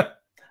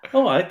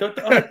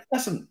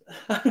 Listen,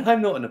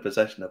 I'm not in a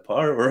position of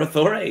power or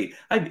authority.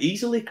 I'm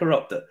easily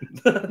corrupted.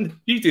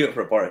 You do it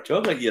for a bar of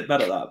chocolate. You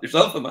admitted that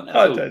yourself a minute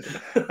ago.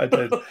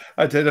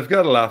 I did. I've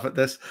got to laugh at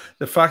this.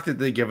 The fact that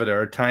they give it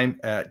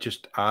airtime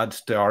just adds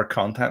to our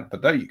content.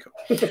 But there you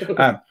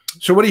go.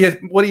 So what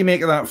do you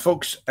make of that,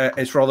 folks?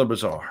 It's rather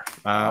bizarre.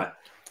 But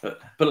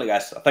like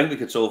this, I think we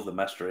could solve the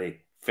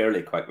mystery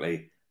fairly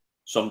quickly.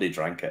 Somebody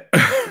drank it.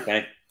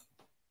 Okay.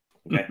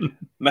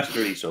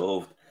 Mystery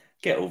solved.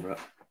 Get over it.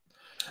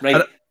 Right.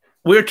 And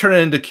we're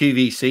turning into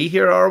QVC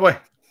here, are we?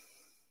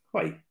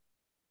 Why?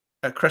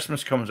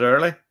 Christmas comes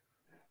early.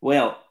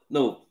 Well,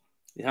 no.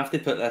 You have to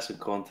put this in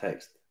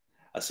context.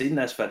 I seen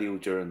this video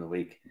during the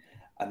week,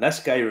 and this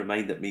guy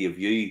reminded me of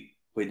you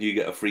when you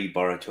get a free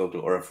bar of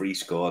chocolate or a free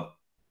scone.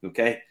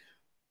 Okay?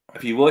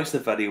 If you watch the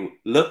video,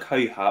 look how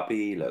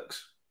happy he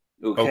looks.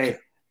 Okay?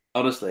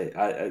 Honestly,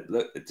 I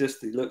look.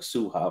 He looks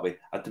so happy.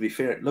 And to be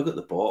fair, look at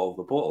the bottle.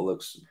 The bottle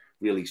looks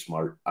really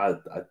smart. I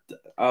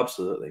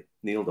absolutely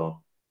nailed on.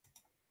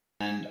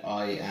 And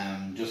I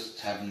am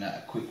just having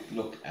a quick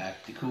look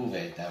at the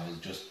cuvee that was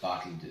just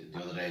bottled the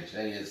other day.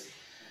 Today is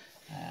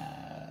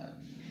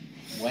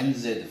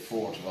Wednesday the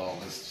 4th of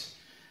August,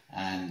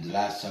 and the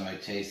last time I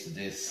tasted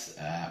this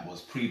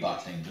was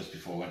pre-bottling, just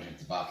before I went into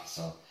the bottle.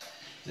 So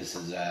this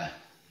is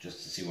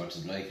just to see what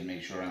it's like and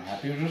make sure I'm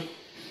happy with it.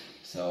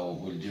 So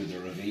we'll do the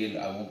reveal.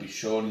 I won't be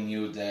showing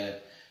you the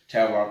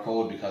terroir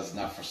code because it's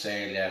not for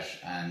sale yet,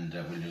 and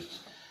we'll just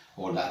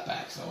hold that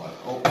back. So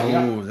I'll open it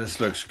up. This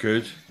looks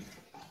good.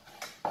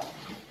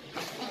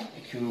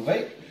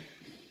 Cuvee.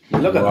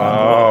 Look at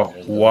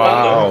that.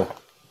 Wow.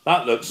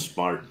 That looks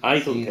smart. I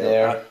don't care.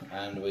 There,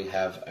 and we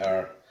have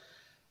our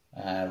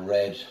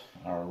red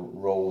or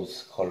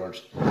rose coloured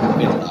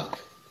midlock.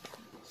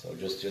 So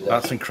just do that.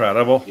 That's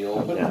incredible.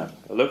 Yeah,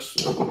 it looks.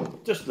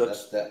 Just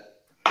looks. That's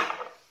the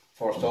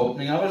first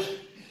opening of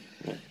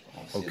it.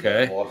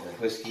 Okay. Water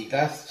whiskey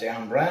glass,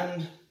 down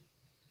brand.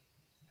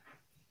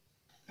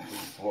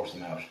 Force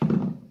them out.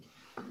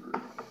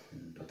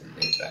 And put the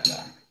lid back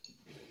on.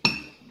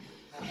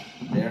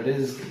 There it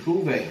is, the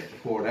cuvee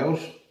poured out.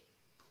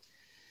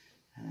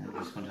 And I'm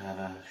just going to have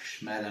a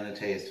smell and a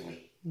taste of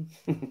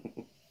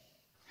it.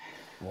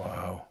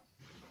 Wow.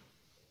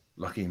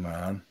 Lucky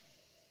man.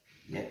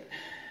 Yep.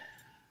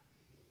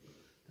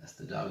 That's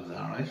the dogs,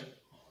 alright.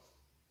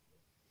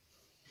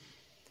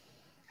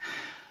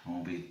 I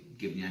won't be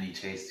giving you any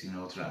tasting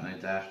notes or anything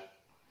like that.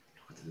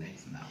 Look at the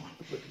length in that one.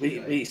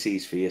 We see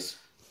his face.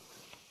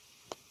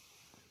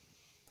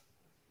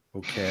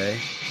 Okay.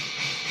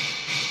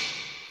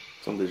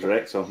 Somebody's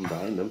wrecked something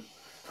behind him.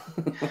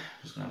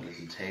 Just gonna have a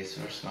little taste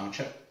first, won't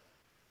you?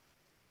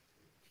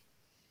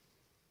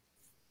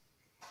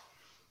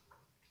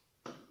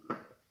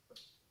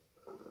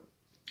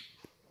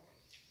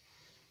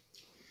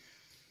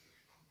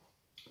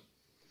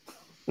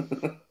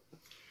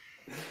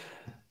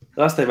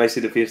 Last time I see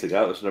the face like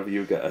that was whenever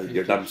you get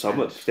your damn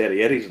summit,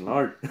 steady Eddies and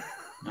hard.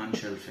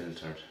 Non-chill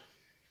filtered.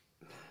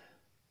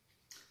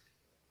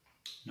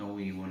 No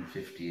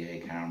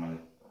E150A caramel.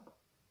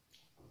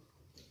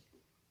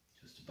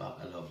 Just a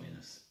bottle of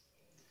loveliness.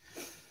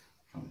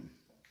 From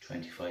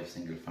 25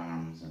 single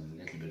farms and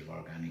a little bit of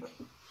organic.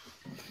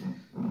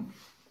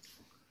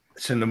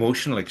 It's an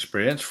emotional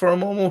experience for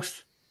him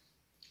almost.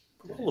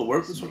 All the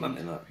work was went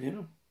into that, you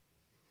know.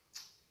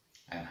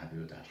 I am happy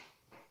with that.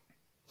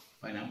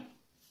 Bye now.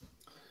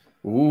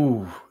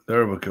 Ooh,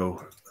 there we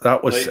go.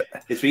 That was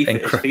his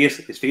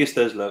face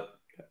does look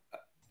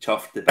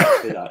chuffed to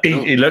bits with that.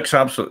 he looks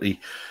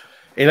absolutely.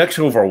 He looks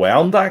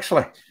overwhelmed,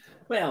 actually.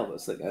 Well,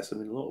 that's the guess. I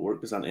mean, a lot of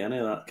work goes into any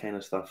of that kind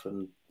of stuff,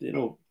 and you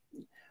know,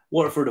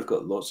 Waterford have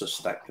got lots of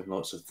stick and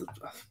lots of.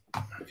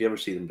 If you ever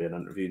see them being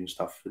interviewed and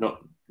stuff,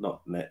 not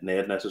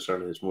Ned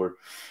necessarily. It's more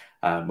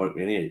Mark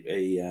Rainey.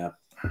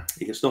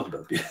 He gets nothing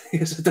but abuse. He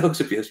gets a dog's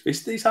abuse, but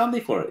he's handy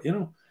for it, you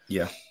know.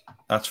 Yeah,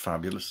 that's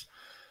fabulous.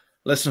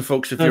 Listen,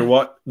 folks, if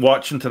you're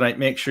watching tonight,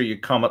 make sure you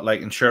comment,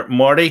 like, and share.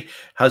 Marty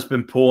has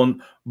been pouring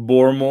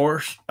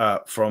Bournemores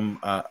from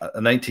a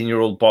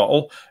 19-year-old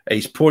bottle.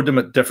 He's poured them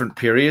at different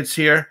periods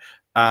here,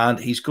 and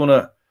he's going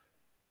to...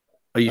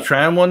 Are you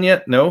trying one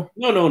yet? No?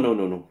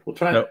 No. We'll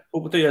try it.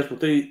 What we'll do is we'll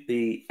do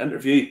the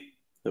interview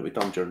that we've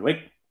done during the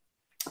week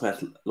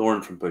with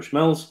Lauren from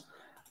Bushmills,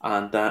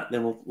 and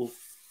then we'll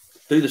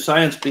do the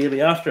science baby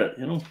after it,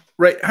 you know.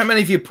 Right. How many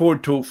have you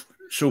poured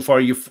so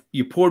far?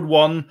 You poured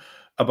one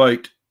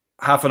about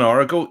half an hour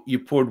ago. You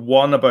poured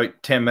one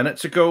about 10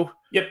 minutes ago.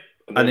 Yep.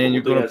 And then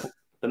you're going to...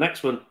 The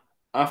next one,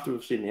 after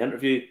we've seen the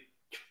interview,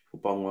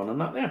 we'll bung one on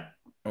that there.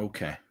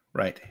 Okay.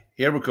 Right.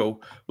 Here we go.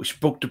 We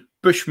spoke to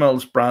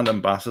Bushmills brand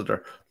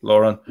ambassador,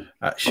 Lauren.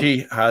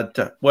 She had...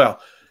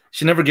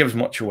 she never gives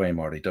much away,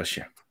 Marty, does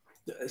she?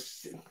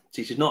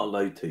 She's not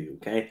allowed to,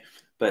 okay?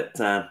 But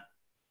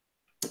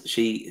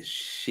she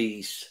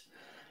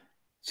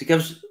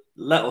gives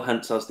little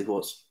hints as to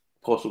what's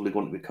possibly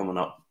going to be coming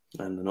up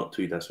in the not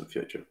too distant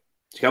future.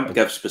 She can't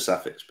give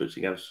specifics, but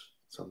she gives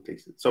some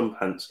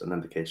hints and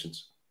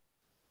indications.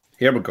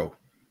 Here we go.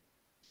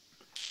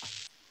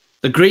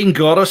 The Green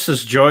Goddess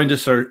has joined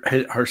us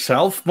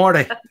herself,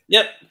 Marty.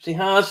 Yep, she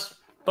has.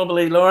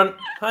 Bubbly Lauren.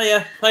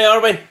 Hiya. How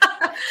are we?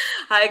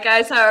 Hi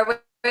guys, how are we?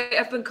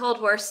 I've been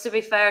called worse, to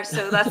be fair,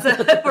 so that's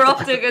we're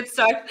off to a good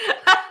start.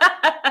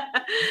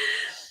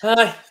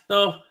 Hi.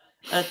 No,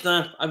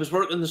 I was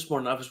working this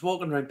morning. I was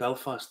walking around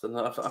Belfast, and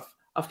I've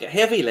got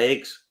heavy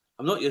legs.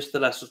 I'm not used to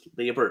this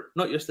labour.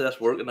 Not used to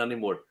this working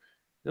anymore.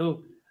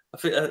 No, I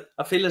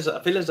feel as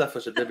if I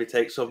should maybe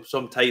take some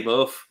time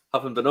off.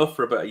 Having been off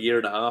for about a year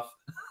and a half.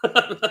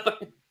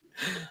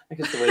 I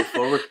guess the way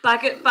forward.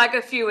 Back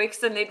a few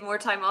weeks and need more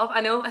time off.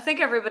 I know. I think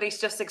everybody's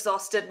just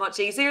exhausted much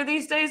easier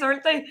these days,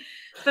 aren't they?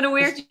 It's been a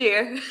weird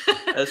year.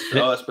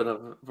 It's been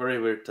a very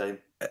weird time.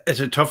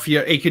 Is it tough for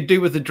you? You could do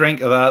with a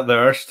drink of that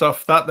there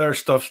stuff. That there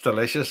stuff's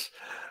delicious.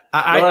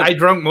 I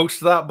drank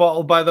most of that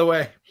bottle, by the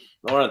way.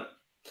 Lauren,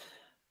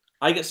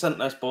 I get sent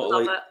this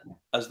bottle out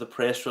as the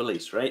press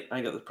release, right?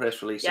 I got the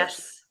press release.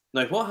 Yes.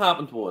 Now, what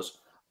happened was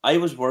I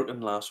was working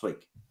last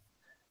week,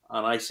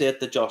 and I said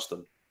to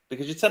Justin,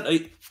 because you'd sent out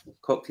a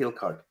cocktail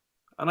card,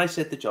 and I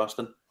said to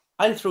Justin,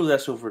 I'll throw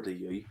this over to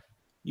you.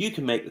 You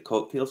can make the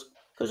cocktails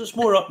because it's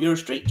more up your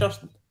street,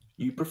 Justin.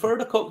 You prefer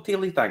the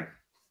cocktaily thing.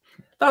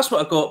 That's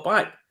what I got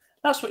back.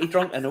 That's what he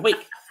drank in a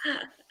week.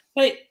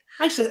 Right?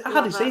 I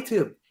had to say to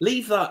him,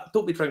 leave that.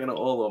 Don't be drinking it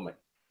all on me.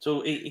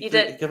 So he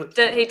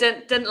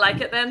didn't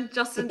like it then,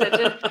 Justin, did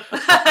you?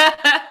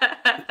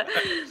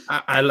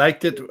 I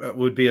liked it. It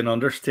would be an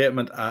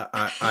understatement.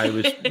 I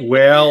was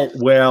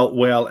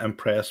well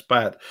impressed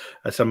by it.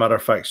 As a matter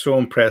of fact, so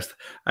impressed,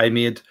 I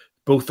made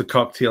both the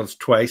cocktails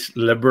twice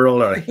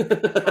liberally.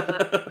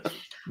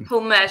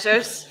 Home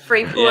measures,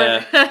 free pour. Yeah.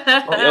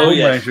 Home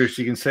measures.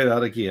 You can say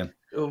that again.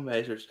 Home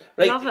measures.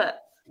 Right. Love it.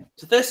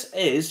 So this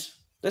is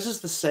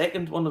the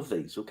second one of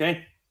these.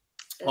 Okay.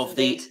 Of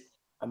the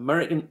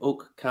American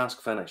oak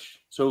cask finish.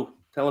 So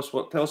tell us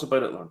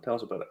about it, Lauren. Tell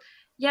us about it.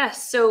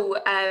 Yes, so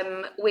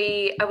I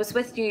was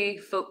with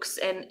you folks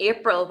in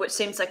April, which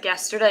seems like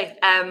yesterday,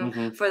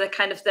 for the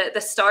kind of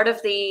the start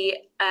of the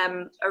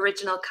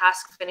original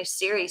cask finish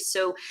series.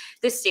 So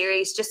this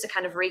series, just to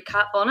kind of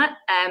recap on it,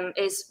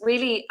 is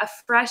really a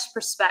fresh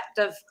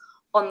perspective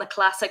on the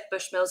classic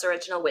Bushmills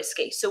original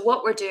whiskey. So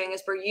what we're doing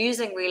is we're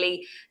using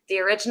really the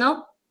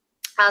original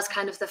as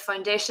kind of the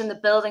foundation, the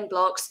building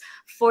blocks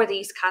for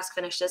these cask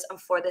finishes and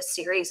for this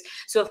series.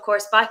 So of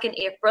course, back in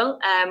April,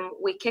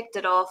 we kicked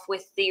it off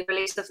with the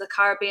release of the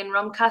Caribbean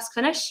rum cask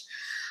finish.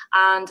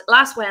 And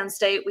last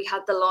Wednesday, we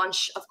had the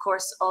launch, of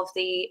course, of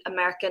the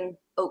American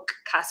Oak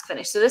cask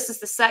finish. So this is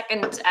the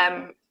second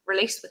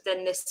release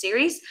within this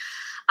series.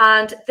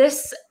 And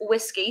this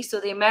whiskey, so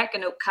the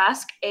American Oak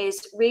cask,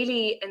 is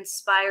really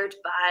inspired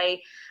by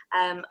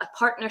a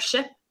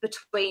partnership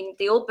between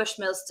the old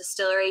Bushmills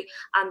distillery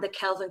and the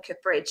Kelvin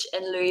Cooperage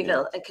in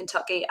Louisville in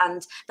Kentucky.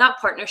 And that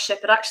partnership,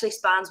 it actually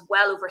spans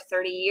well over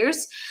 30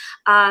 years.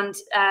 And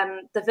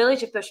the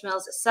village of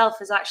Bushmills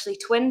itself is actually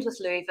twinned with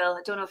Louisville.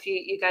 I don't know if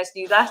you guys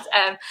knew that.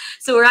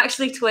 So we're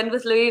actually twinned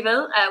with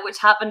Louisville, which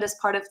happened as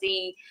part of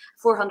the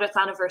 400th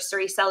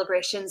anniversary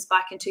celebrations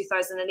back in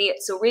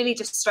 2008. So really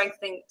just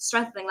strengthening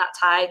that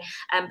tie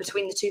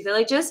between the two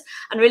villages,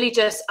 and really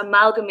just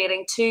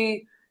amalgamating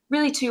two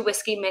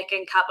whiskey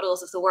making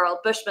capitals of the world,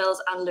 Bushmills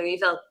and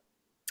Louisville.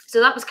 So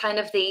that was kind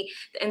of the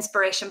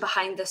inspiration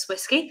behind this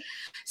whiskey.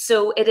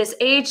 So it is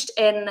aged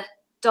in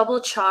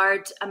double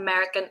charred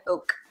American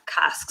oak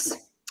casks.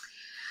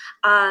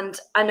 And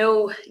I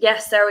know,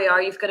 yes, there we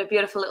are. You've got a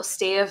beautiful little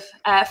stave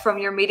from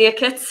your media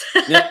kits.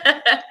 Yeah,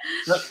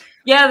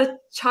 yeah, the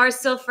char's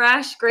still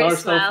fresh. Great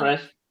smell.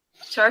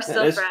 Char's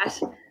still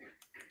fresh.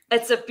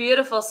 It's a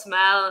beautiful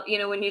smell, you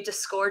know, when you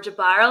disgorge a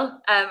barrel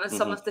and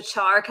some of the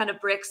char kind of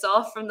breaks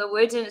off from the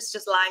wood and it's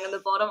just lying on the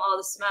bottom. Oh,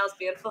 the smell's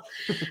beautiful.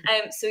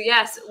 So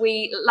yes,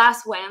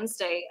 last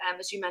Wednesday,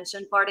 as you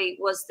mentioned, Barty,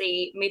 was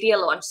the media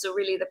launch. So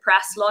really the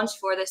press launch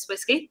for this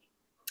whiskey.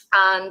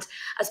 And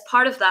as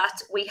part of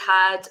that, we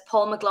had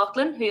Paul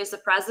McLaughlin, who is the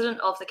president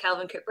of the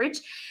Kelvin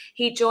Cooperage.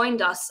 He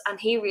joined us and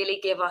he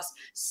really gave us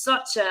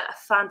such a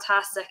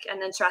fantastic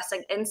and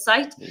interesting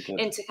insight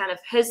into kind of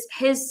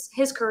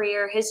his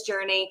career, his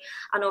journey,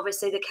 and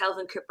obviously the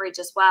Kelvin Cooperage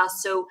as well.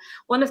 So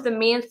one of the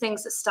main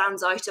things that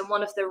stands out and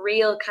one of the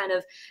real kind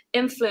of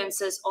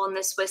influences on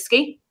this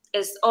whiskey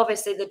is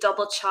obviously the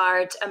double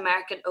charred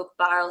American oak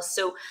barrels.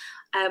 So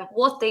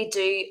what they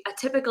do, a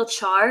typical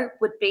char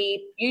would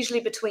be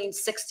usually between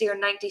 60 or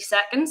 90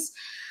 seconds.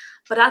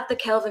 But at the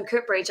Kelvin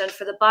Cooperage, and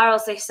for the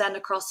barrels they send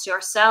across to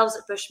ourselves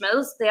at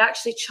Bushmills, they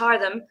actually char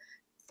them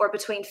for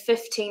between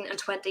 15 and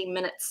 20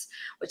 minutes,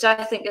 which I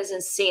think is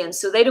insane.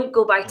 So they don't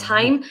go by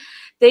time.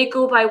 They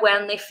go by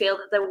when they feel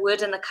that the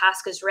wood in the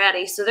cask is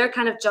ready. So they're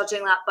kind of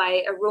judging that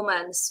by aroma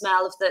and the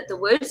smell of the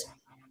wood,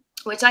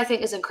 which I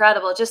think is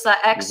incredible, just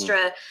that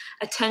extra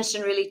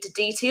attention really to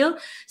detail.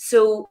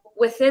 So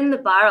within the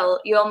barrel,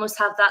 you almost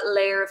have that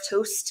layer of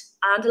toast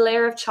and a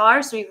layer of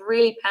char. So we've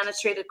really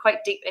penetrated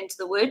quite deep into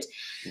the wood.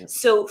 Yeah.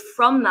 So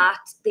from that,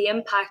 the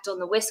impact on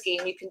the whiskey,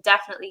 and you can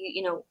definitely,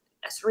 you know,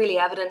 it's really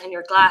evident in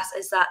your glass,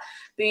 is that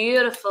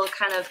beautiful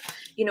kind of,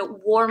 you know,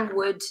 warm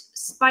wood,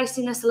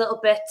 spiciness a little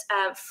bit,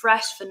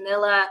 fresh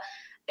vanilla.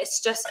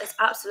 It's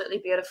absolutely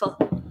beautiful.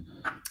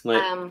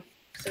 Right.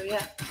 So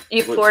yeah,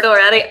 you've poured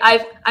already.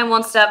 I'm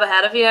one step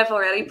ahead of you. I've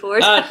already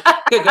poured.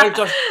 Good girl,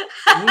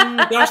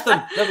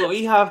 Justin. Look what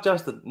we have,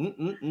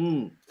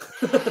 Justin.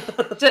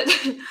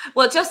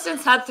 Well,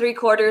 Justin's had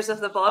 3/4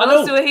 of the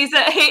bottle, so he's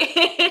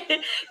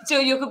so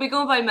you could be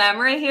going by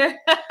memory here.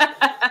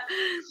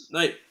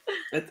 Right,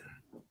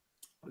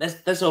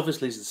 this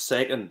obviously is the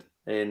second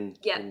in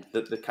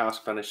the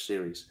cask finish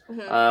series.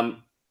 I've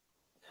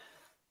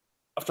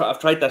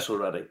tried this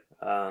already,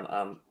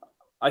 and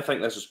I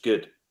think this is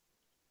good.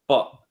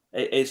 But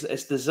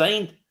it's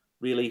designed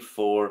really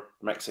for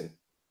mixing.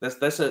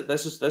 This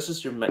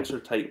is your mixer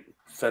type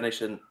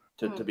finishing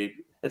to be.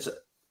 It's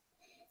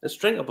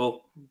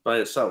drinkable by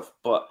itself,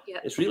 but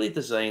it's really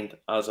designed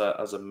as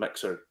a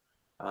mixer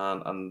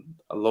and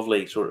a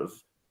lovely sort of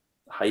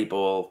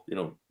highball, you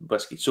know,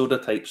 whiskey soda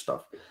type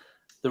stuff.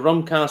 The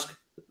rum cask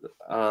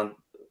and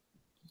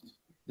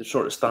the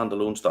sort of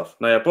standalone stuff.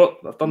 Now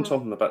I've done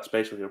something a bit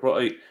special here. I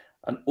brought out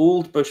an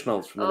old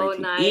Bushmills from the 1980s.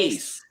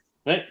 Nice.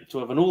 Right, so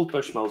I have an old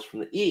Bushmills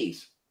from the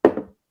 80s,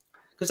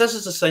 because this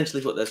is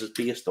essentially what this is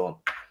based on.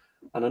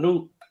 And I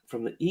know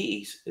from the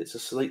 80s, it's a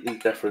slightly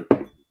different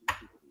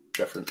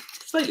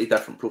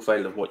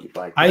profile of what you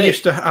buy today. I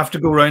used to have to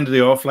go round to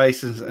the off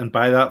license and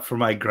buy that for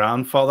my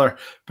grandfather,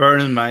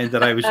 bearing in mind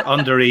that I was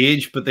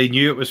underage, but they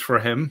knew it was for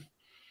him.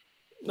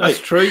 That's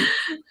true.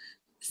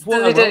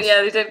 They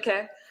didn't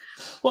care.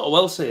 What I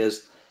will say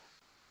is,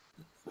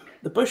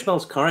 the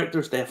Bushmills character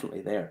is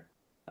definitely there,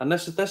 and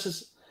this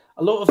is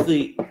a lot of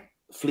the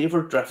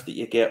flavour drift that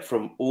you get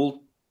from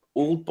old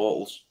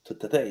bottles to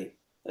today.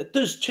 It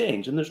does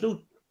change, and there's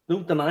no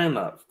denying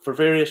that for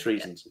various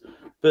reasons.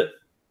 But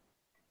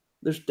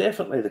there's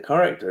definitely the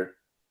character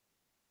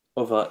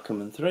of that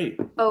coming through.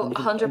 Oh,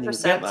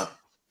 100%.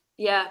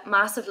 Yeah,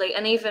 massively.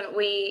 And even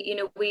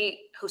we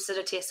hosted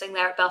a tasting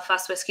there at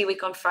Belfast Whiskey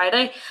Week on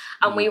Friday,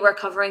 and we were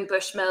covering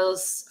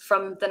Bushmills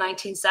from the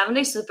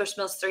 1970s, so the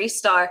Bushmills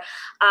 3-star.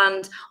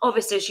 And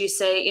obviously, as you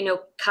say, you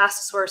know,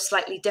 casks were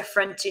slightly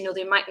different. You know,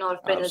 they might not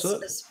have been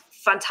as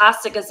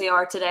fantastic as they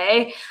are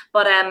today,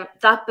 but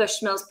that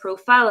Bushmills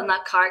profile and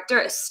that character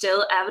is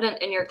still evident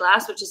in your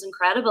glass, which is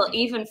incredible.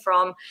 Even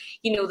from,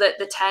 you know,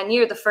 the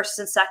 10-year, the first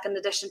and second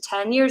edition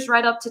 10 years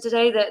right up to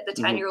today, the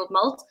 10-year-old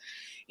malt.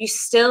 You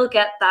still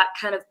get that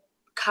kind of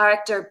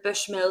character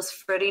Bushmills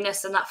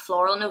fruitiness and that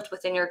floral note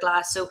within your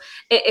glass. So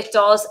it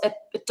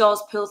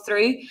does pull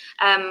through,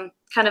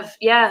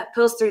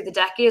 pulls through the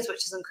decades,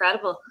 which is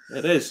incredible.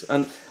 It is,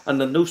 and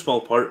in no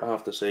small part, I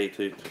have to say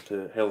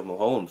to Helen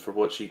Mulholland for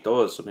what she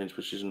does. I mean,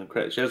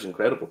 she has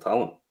incredible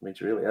talent. I mean,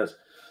 she really is.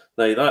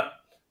 Now that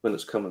when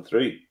it's coming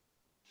through,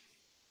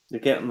 you're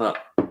getting that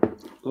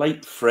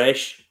light,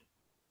 fresh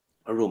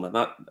aroma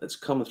that it's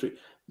coming through.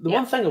 The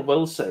one thing I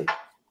will say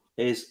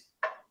is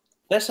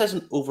this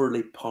isn't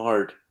overly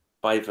powered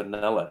by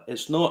vanilla.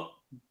 It's not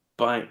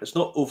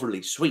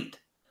overly sweet.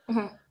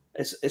 Mm-hmm.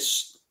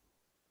 It's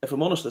if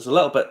I'm honest, it's a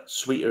little bit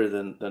sweeter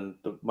than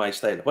my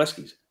style of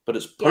whiskies, but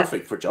it's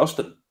perfect for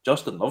Justin.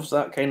 Justin loves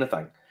that kind of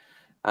thing.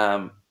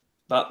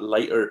 That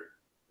lighter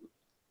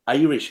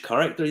Irish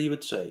character, you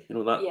would say. You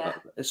know,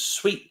 that it's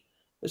sweet.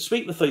 It's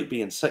sweet without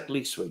being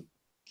sickly sweet.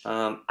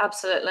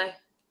 Absolutely.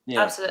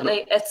 Yeah,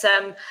 absolutely. It's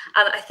and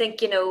I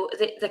think, you know,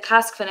 the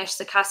cask finish,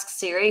 the cask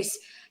series,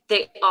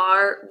 they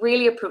are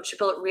really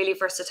approachable, really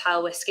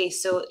versatile whiskey.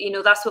 So, you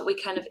know, that's what we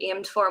kind of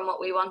aimed for and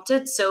what we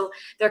wanted. So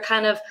they're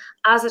kind of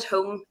as at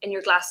home in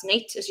your glass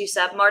neat, as you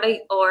said,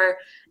 Marty, or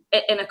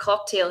in a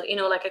cocktail, you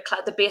know, like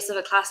the base of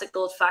a classic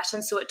old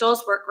fashioned. So it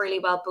does work really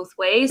well both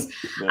ways.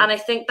 Yeah. And I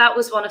think that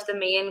was one of the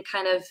main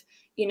kind of,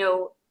 you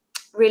know,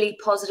 really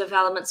positive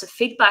elements of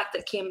feedback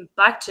that came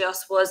back to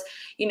us was,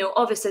 you know,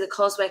 obviously the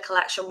Causeway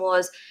collection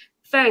was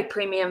very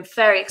premium,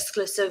 very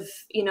exclusive,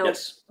 you know,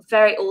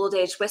 very old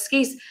age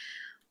whiskies.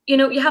 You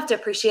know, you have to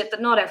appreciate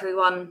that not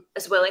everyone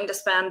is willing to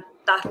spend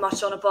that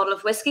much on a bottle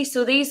of whiskey.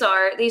 So these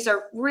are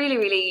really,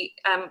 really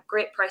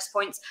great price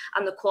points,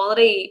 and the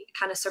quality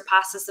kind of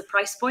surpasses the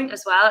price point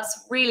as well.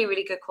 It's really,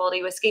 really good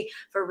quality whiskey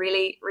for a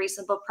really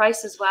reasonable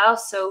price as well.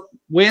 So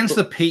when's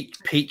the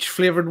peach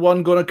flavored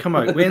one going to come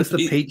out? When's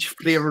the peach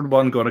flavored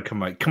one going to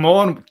come out? Come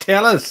on,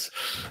 tell us.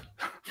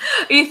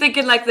 Are you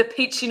thinking like the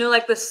peach, you know,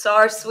 like the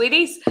sour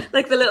sweeties,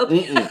 like the little?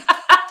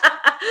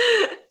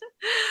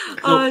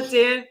 Oh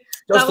dear.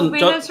 That would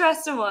be an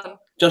interesting one.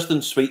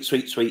 Justin, sweet.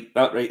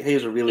 That right.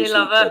 Here's a really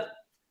sweet tooth.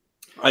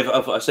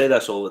 I say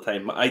this all the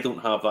time. I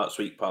don't have that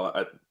sweet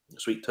palate,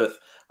 sweet tooth.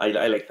 I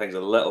like things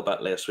a little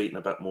bit less sweet and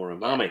a bit more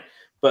umami.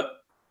 But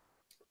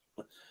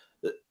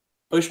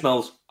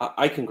Bushmills,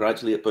 I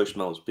congratulate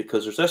Bushmills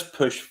because there's this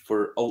push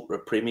for ultra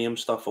premium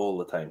stuff all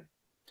the time.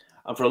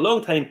 And for a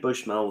long time,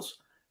 Bushmills,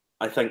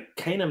 I think,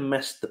 kind of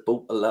missed the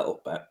boat a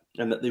little bit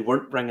in that they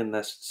weren't bringing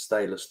this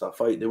style of stuff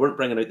out. They weren't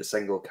bringing out the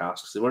single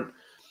casks. They weren't.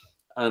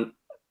 And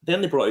then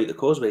they brought out the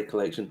Causeway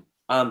collection,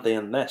 and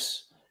then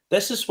this.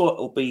 This is what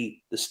will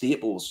be the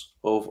staples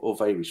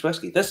of Irish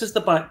whiskey. This is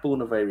the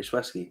backbone of Irish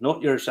whiskey,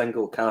 not your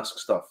single cask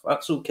stuff.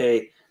 That's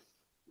okay.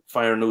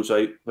 Fire those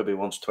out maybe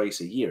once,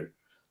 twice a year.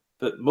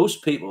 But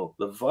most people,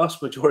 the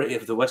vast majority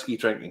of the whiskey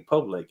drinking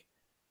public,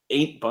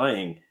 ain't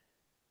buying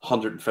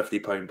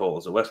 £150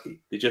 bottles of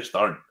whiskey. They just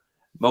aren't.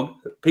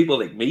 People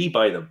like me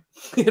buy them.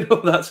 You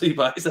know, that's who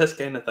buys this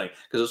kind of thing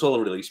because it's all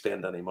I really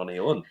spend any money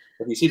on.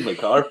 Have you seen my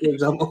car, for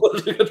example?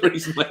 There's a good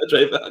reason why I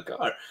drive that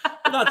car.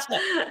 But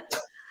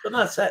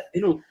that's it.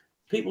 You know,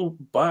 people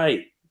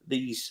buy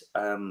these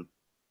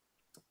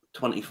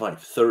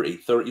 25, 30,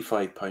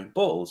 35 pound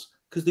bottles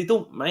because they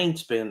don't mind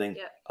spending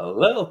a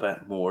little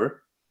bit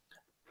more.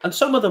 And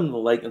some of them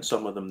they'll like and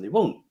some of them they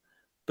won't.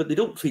 But they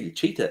don't feel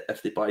cheated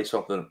if they buy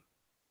something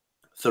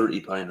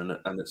 £30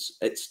 and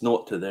it's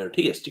not to their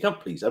taste. You can't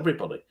please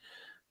everybody.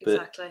 But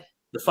exactly.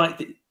 The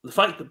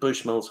fact that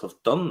Bushmills have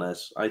done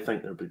this, I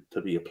think they're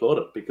to be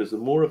applauded because the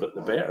more of it,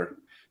 the better.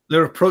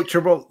 They're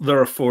approachable.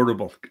 They're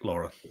affordable,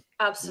 Laura.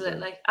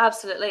 Absolutely,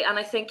 absolutely. And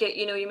I think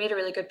you know, you made a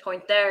really good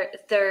point there.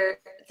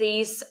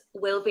 These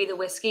will be the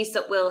whiskies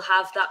that will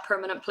have that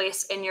permanent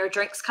place in your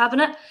drinks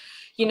cabinet.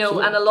 You know,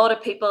 absolutely. And a lot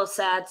of people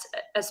said,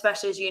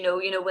 especially as you know,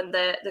 when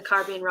the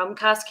Caribbean rum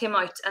cask came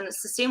out, and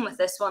it's the same with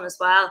this one as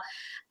well,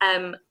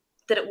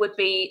 that it would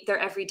be their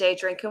everyday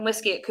drinking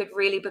whiskey. It could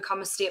really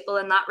become a staple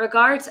in that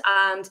regard.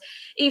 And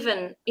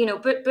even, you know,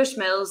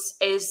 Bushmills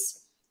is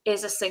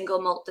a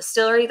single malt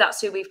distillery. That's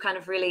who we've kind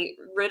of really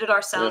rooted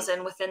ourselves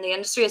in within the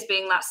industry as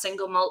being that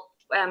single malt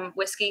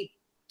whiskey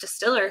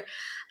distiller.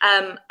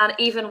 And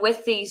even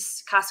with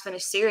these cask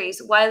finish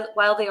series,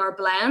 while they are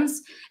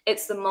blends,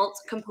 it's the malt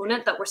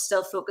component that we're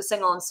still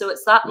focusing on. So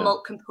it's that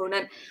malt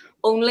component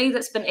only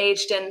that's been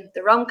aged in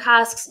the rum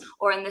casks,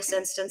 or in this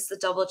instance, the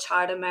double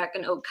charred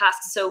American oak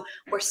casks. So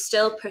we're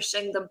still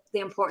pushing the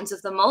importance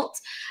of the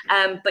malt.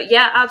 But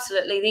yeah,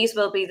 absolutely, these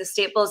will be the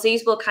staples.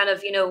 These will kind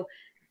of, you know,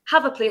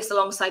 have a place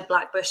alongside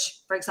Blackbush,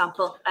 for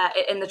example,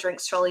 in the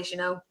drinks trolleys, you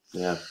know.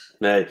 Yeah.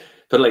 No,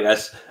 but like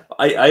this,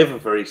 I have a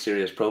very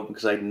serious problem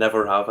because I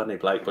never have any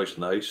Blackbush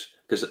in the house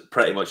because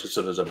pretty much as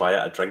soon as I buy it,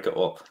 I drink it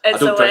all. I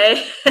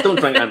don't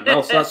drink anything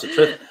else. That's the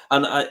truth.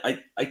 And I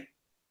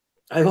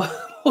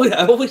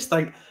always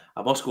think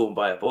I must go and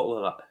buy a bottle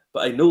of that.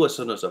 But I know as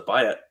soon as I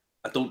buy it,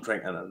 I don't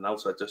drink anything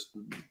else. I just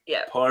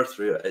power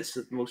through it. It's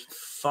the most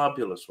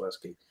fabulous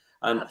whiskey.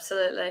 And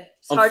absolutely,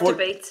 it's hard to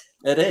beat.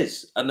 It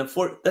is, and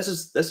this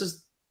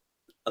is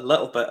a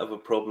little bit of a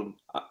problem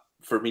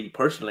for me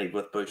personally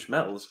with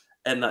Bushmills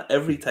in that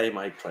every time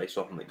I try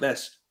something like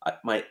this,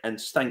 my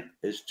instinct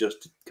is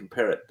just to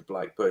compare it to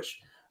Black Bush,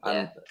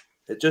 and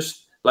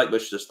Black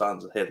Bush just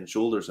stands head and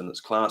shoulders in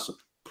its class,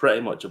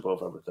 pretty much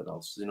above everything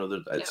else. You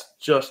know, it's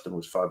just the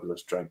most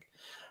fabulous drink.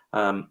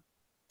 Now,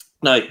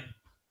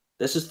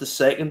 this is the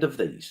second of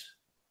these.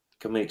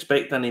 Can we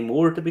expect any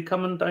more to be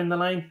coming down the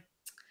line?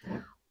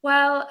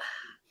 Well,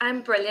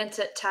 I'm brilliant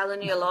at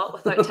telling you a lot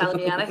without telling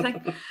you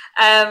anything.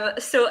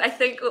 So I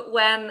think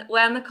when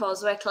the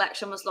Causeway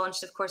collection was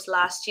launched, of course,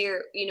 last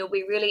year, you know,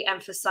 we really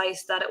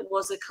emphasised that it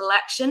was a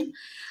collection.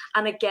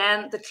 And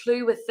again, the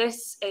clue with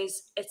this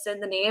is it's in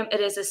the name.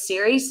 It is a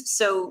series.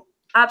 So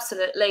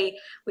absolutely,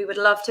 we would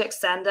love to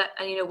extend it,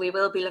 and you know, we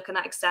will be looking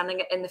at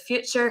extending it in the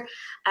future.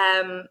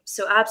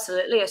 So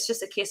absolutely, it's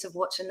just a case of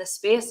watching the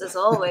space as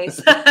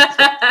always.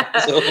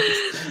 As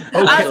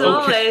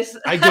always.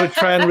 I'm going to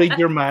try and read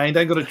your mind.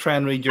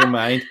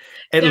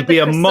 It'll be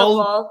a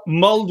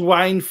mulled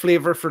wine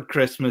flavour for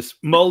Christmas.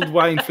 Mulled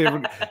wine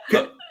flavour.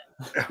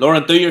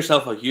 Lauren, do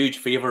yourself a huge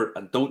favour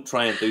and don't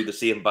try and do the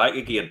same back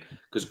again,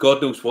 because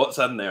God knows what's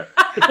in there.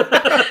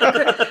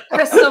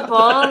 Crystal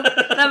ball.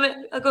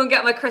 I'll go and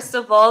get my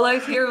crystal ball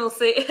out here. We'll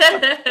see.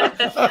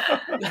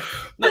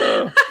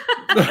 Now,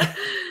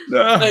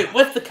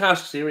 with the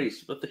cask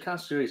series,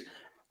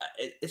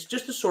 it's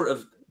just a sort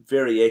of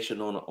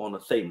variation on a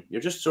theme. You're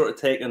just sort of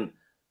taking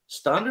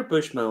standard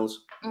Bushmills,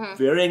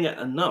 varying it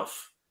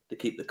enough to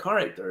keep the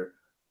character,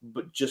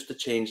 but just to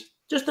change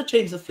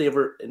the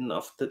flavour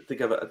enough to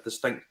give it a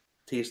distinct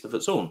taste of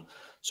its own.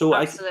 So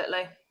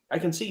absolutely, I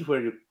can see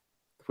where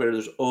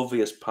there's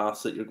obvious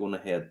paths that you're going to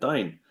head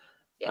down.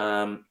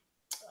 Yeah.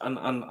 And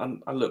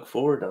I look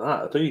forward to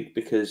that. I do,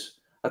 because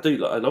I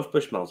love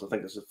Bushmills. I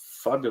think it's a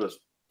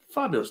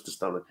fabulous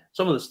distillery.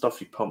 Some of the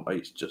stuff you pump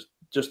out is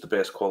just the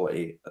best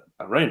quality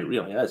around. It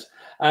really is.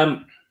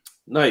 Now,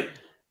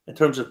 in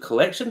terms of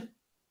collection,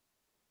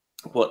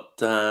 what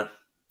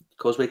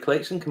Causeway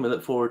collection can we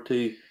look forward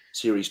to?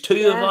 Series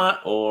 2 of that,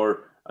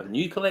 or a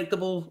new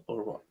collectible,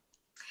 or what?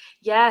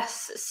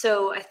 Yes,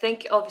 so I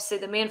think obviously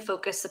the main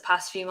focus the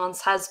past few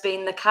months has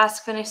been the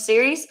cask finish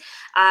series.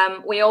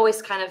 We always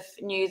kind of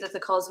knew that the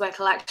Causeway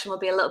collection will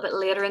be a little bit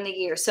later in the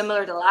year,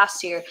 similar to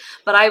last year.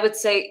 But I would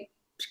say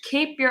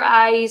keep your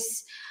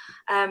eyes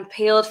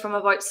peeled from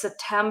about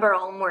September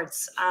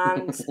onwards,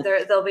 and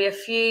there'll be a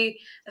few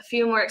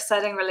more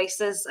exciting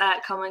releases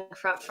coming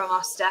from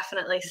us,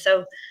 definitely.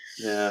 So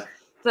yeah.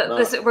 But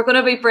we're going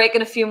to be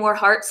breaking a few more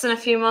hearts in a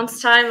few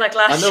months' time, like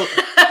last year.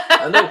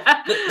 I know.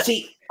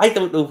 See, I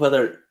don't know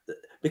whether,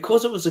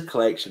 because it was a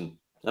collection,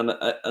 and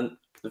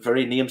the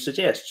very name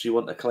suggests you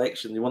want a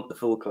collection, you want the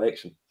full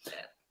collection.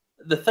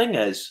 The thing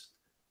is,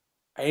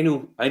 I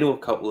know a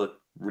couple of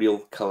real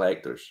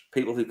collectors,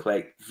 people who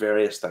collect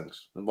various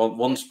things. And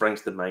one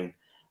springs to mind.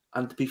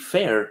 And to be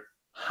fair,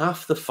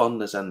 half the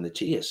fun is in the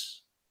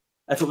chase.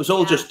 If it was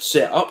all just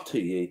set up to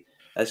you,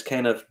 it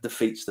kind of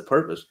defeats the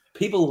purpose.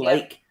 People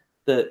like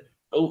that.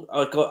 Oh,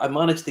 I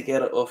managed to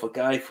get it off a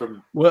guy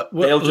from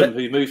Belgium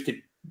who moved to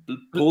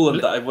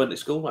Poland that I went to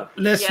school with.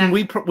 Listen,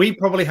 we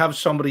probably have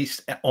somebody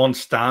on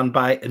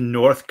standby in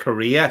North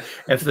Korea.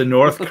 If the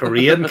North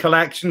Korean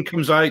collection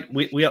comes out,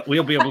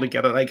 we'll be able to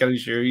get it, I can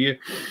assure you.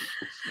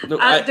 No,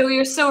 though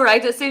you're so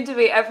right. It seemed to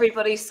be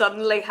everybody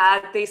suddenly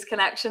had these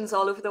connections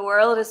all over the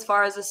world, as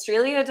far as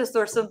Australia, to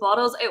source some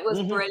bottles. It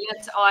was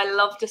brilliant. Oh, I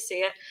love to see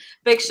it.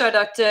 Big shout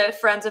out to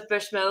Friends of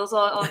Bushmills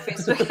on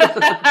Facebook.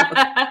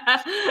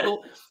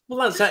 well,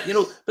 that's that, you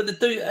know. But the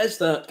do is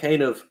that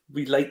kind of,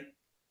 we like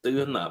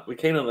doing that. We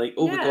kind of like,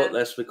 we got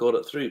this, we got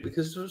it through,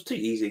 because it was too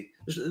easy.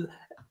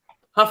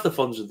 Half the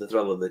fun's in the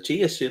thrill of the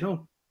chase, you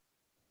know.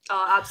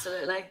 Oh,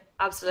 absolutely.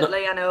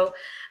 I know.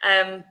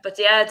 But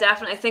yeah,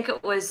 definitely. I think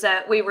it was,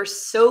 we were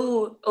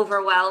so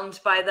overwhelmed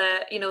by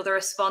the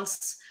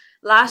response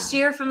last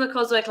year from the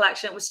Causeway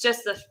collection. It was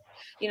just the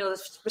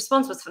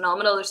response was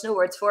phenomenal. There's no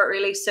words for it,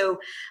 really. So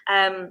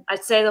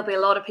I'd say there'll be a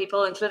lot of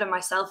people, including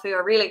myself, who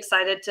are really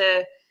excited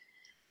to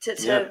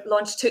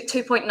launch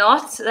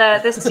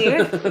 2.0 this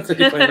year.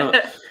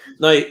 2.0.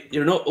 Now,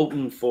 you're not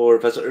open for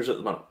visitors at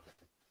the moment.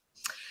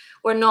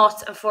 We're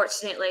not,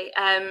 unfortunately.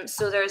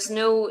 So there's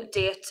no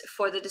date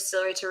for the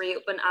distillery to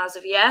reopen as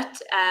of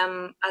yet.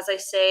 As I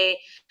say,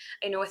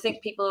 I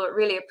think people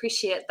really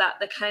appreciate that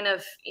the kind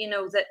of,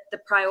 that the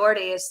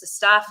priority is the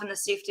staff and the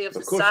safety of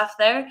the staff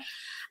there,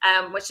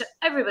 which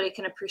everybody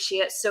can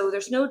appreciate. So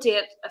there's no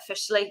date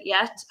officially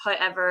yet.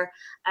 However,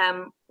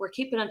 we're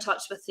keeping in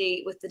touch with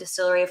the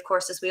distillery, of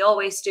course, as we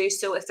always do.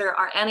 So if there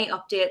are any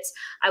updates,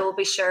 I will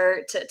be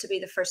sure to be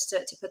the first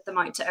to put them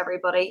out to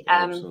everybody,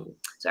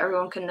 so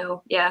everyone can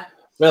know. Yeah.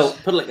 Well,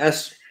 put it like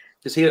this,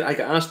 because here I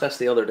got asked this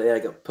the other day. I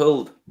got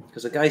pulled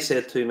because a guy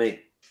said to me,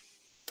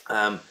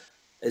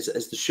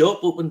 "Is the shop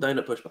open down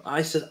at Bushmills?"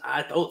 I said,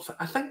 "I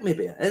think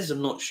maybe it is.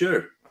 I'm not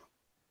sure.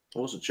 I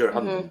wasn't sure. I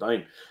hadn't been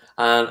down."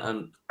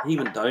 And he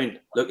went down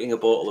looking a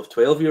bottle of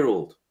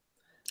 12-year-old.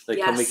 Like,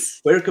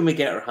 where can we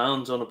get our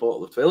hands on a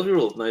bottle of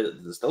 12-year-old now that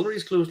the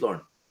distillery's closed,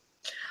 Lauren?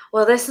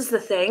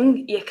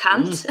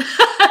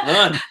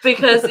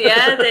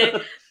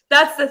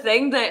 That's the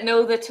thing. That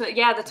no, the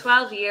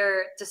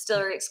 12-year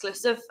distillery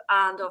exclusive,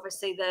 and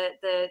obviously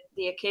the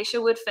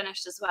Acacia Wood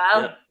finished as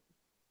well. Yeah.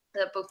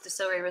 Both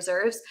distillery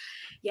reserves.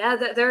 Yeah,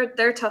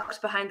 they're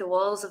tucked behind the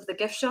walls of the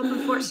gift shop,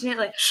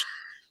 unfortunately.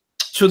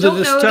 So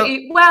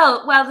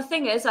well, the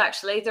thing is,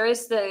 actually, there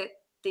is the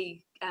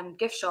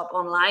gift shop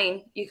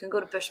online. You can go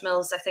to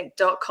Bushmills, I think,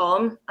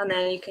 .com, and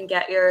then you can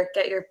get your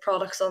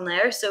products on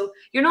there. So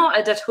you're not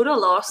at a total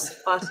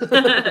loss. But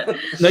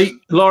now,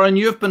 Lauren,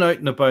 you've been out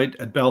and about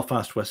at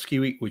Belfast Whisky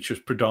Week, which was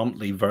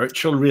predominantly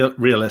virtual,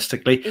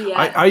 realistically.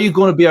 Yeah. Are you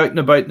going to be out and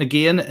about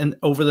again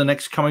over the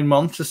next coming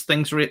months as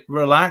things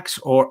relax,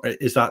 or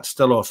is that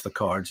still off the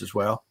cards as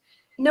well?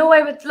 No,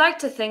 I would like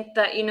to think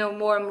that,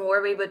 more and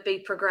more we would be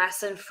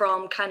progressing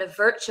from kind of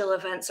virtual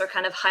events or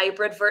kind of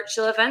hybrid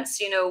virtual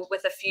events,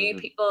 with a few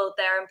people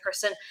there in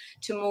person,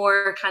 to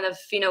more kind of,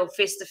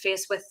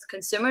 face-to-face with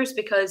consumers.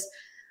 Because,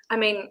 I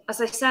mean, as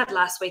I said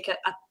last week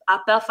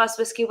at Belfast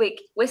Whisky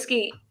Week,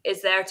 whiskey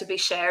is there to be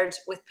shared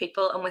with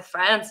people and with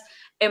friends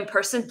in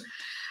person.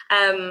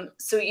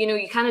 So,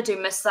 you kind of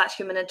do miss that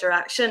human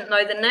interaction.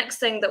 Now, the next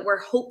thing that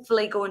we're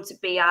hopefully going to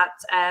be at,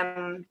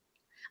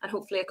 and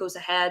hopefully it goes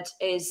ahead,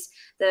 is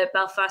the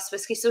Belfast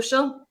Whisky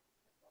Social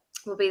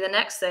will be the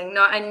next thing.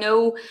 Now, I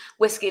know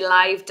Whisky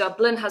Live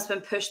Dublin has been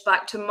pushed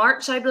back to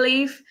March, I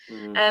believe,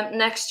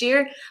 next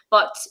year.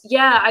 But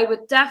yeah, I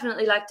would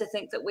definitely like to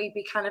think that we'd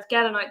be kind of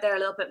getting out there a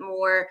little bit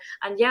more,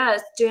 and yeah,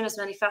 doing as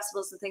many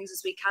festivals and things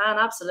as we can.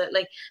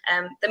 Absolutely.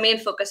 The main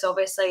focus,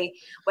 obviously,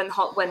 when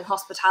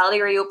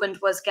hospitality reopened,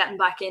 was getting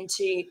back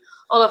into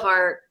all of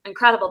our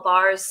incredible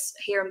bars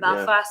here in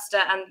Belfast,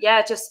 and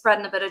yeah, just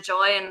spreading a bit of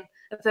joy and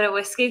a bit of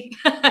whiskey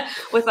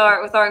with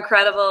our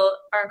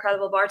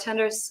incredible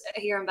bartenders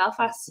here in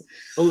Belfast.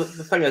 Well, the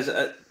thing is,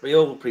 we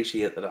all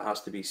appreciate that it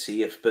has to be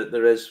safe, but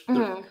there is,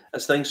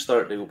 as things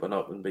start to open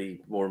up and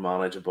be more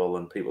manageable,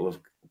 and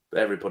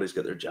everybody's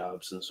got their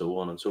jobs and so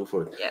on and so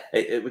forth. Yeah.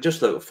 It would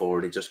just look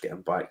forward to just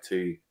getting back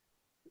to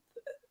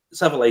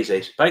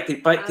civilization, back to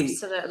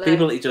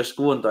people to just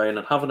going down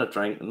and having a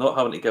drink and not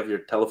having to give your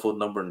telephone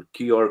number and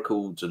QR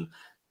codes and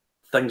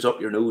things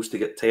up your nose to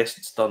get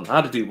tests done. I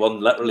had to do one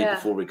literally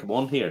before we come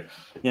on here.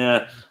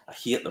 Yeah, I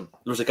hate them.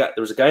 There was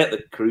a guy at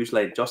the cruise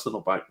line, Justin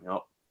will back me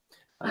up,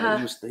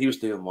 and he was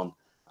doing one,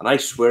 and I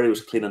swear he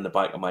was cleaning the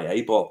back of my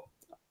eyeball,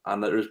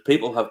 and there's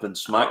people have been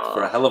smacked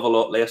for a hell of a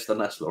lot less than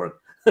this, Lauren.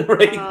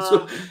 Right?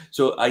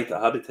 So I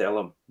had to tell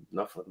him,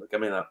 nothing. Give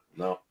me that.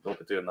 No, don't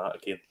be doing that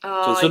again.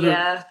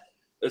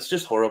 It's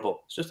just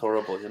horrible. It's just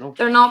horrible,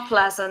 They're not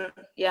pleasant.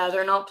 Yeah,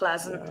 they're not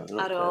pleasant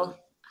at all.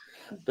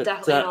 But,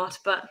 definitely not.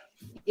 But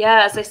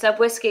yeah, as I said,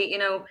 whiskey,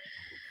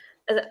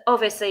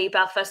 obviously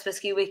Belfast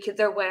Whisky Week,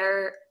 there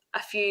were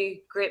a few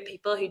great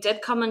people who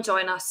did come and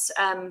join us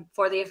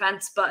for the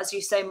events, but as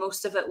you say,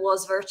 most of it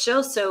was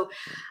virtual. So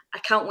I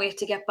can't wait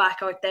to get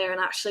back out there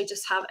and actually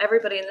just have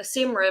everybody in the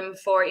same room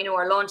for,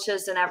 our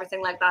launches and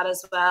everything like that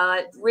as well.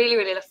 I really,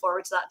 really look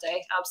forward to that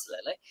day.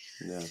 Absolutely.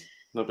 Yeah.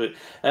 No, but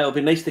it'll be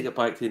nice to get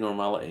back to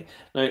normality.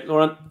 Now,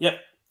 Lauren,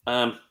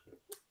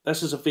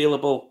 this is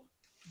available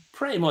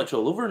pretty much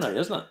all over now,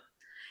 isn't it?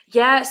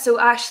 Yeah, so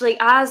actually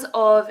as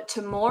of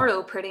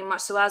tomorrow, pretty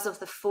much, so as of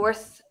the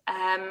 4th,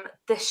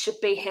 this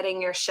should be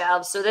hitting your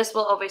shelves. So this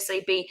will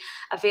obviously be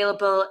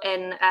available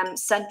in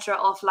Centra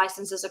off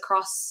licenses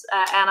across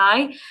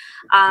NI,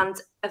 and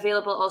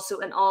available also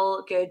in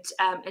all good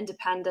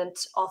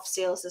independent off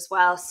sales as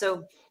well.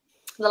 So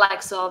the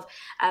likes of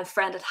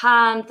Friend at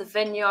Hand, The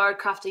Vineyard,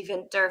 Crafty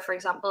Vinter, for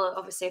example,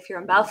 obviously if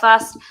you're in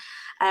Belfast,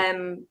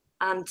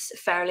 and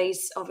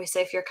Fairley's,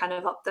 obviously, if you're kind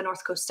of up the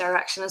North Coast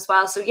direction as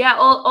well. So yeah,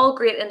 all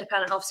great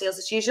independent off sales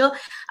as usual,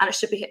 and it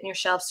should be hitting your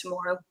shelves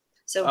tomorrow.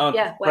 So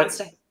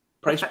Wednesday.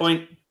 Price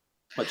point,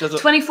 what is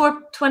it?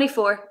 24.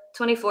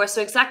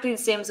 So exactly the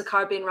same as a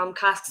Caribbean rum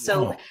cask.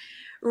 So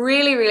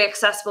really, really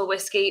accessible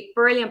whiskey,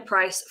 brilliant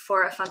price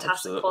for a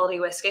fantastic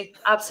quality whiskey.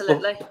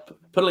 Absolutely. Well,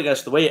 put it like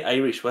this, the way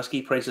Irish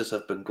whiskey prices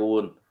have been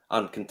going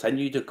and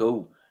continue to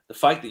go, the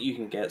fact that you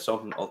can get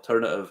something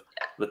alternative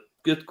with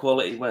good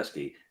quality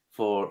whiskey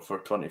for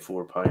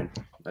 £24.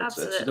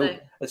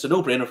 It's a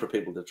no-brainer for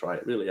people to try.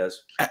 It really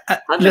is.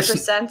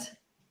 100%.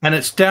 And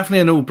it's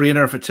definitely a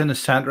no-brainer if it's in the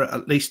centre.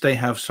 At least they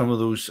have some of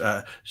those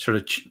sort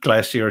of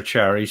glacier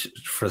cherries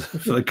for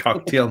the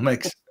cocktail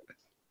mix.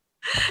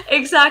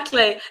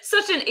 Exactly.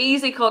 Such an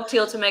easy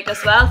cocktail to make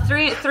as well.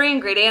 Three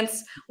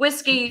ingredients: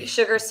 whiskey,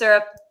 sugar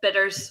syrup,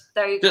 bitters.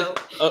 There you go.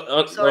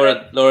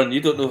 Lauren,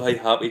 you don't know how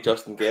happy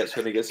Justin gets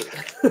when he gets it.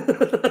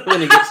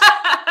 When he gets.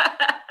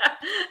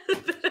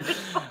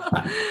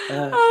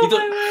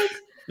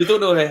 You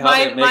don't know how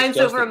happy mine's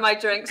Justin. Over my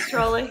drinks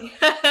trolley.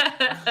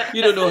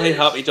 You don't know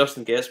how happy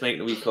Justin gets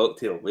making a wee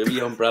cocktail with a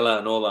wee umbrella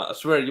and all that. I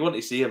swear, you want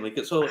to see him. He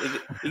gets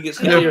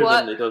heavier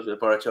than he does with a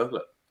bar of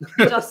chocolate.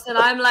 Justin,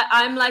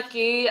 I'm like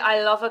you.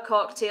 I love a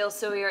cocktail,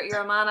 so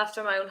you're a man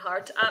after my own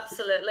heart.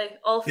 Absolutely,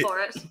 all for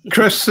it.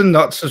 Crisps and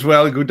nuts as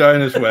well go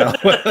down as well.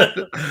 Maybe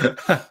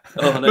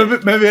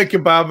a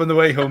kebab on the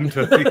way home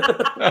too.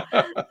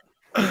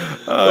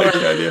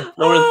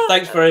 Lauren,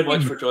 thanks very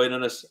much for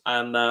joining us,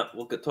 and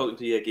we'll get talking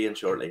to you again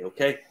shortly.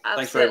 Okay. Absolutely,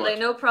 thanks very much.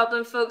 No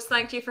problem, folks.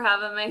 Thank you for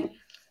having me.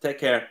 Take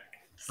care.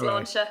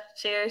 Sláinte.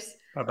 Cheers.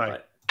 Bye-bye.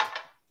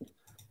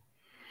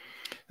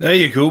 There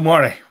you go,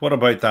 Marty. What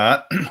about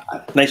that?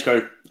 Nice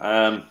girl.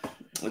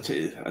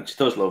 She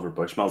does love her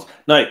Bushmills.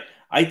 Now,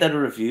 I did a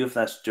review of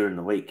this during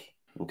the week,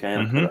 okay,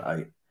 and put it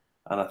out.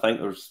 And I think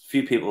there's a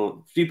few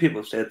people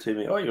have said to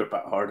me, "Oh, you're a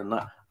bit hard on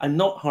that." I'm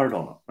not hard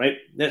on it, right?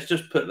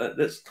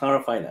 Let's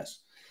clarify this.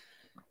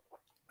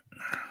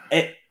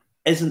 It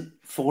isn't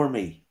for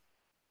me,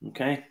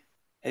 okay?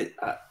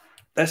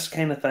 This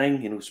kind of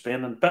thing,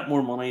 spending a bit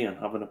more money and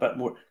having a bit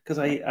more, because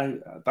I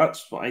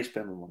that's what I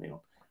spend my money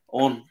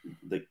on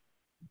the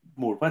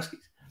more whiskies.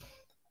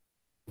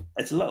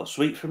 It's a little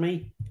sweet for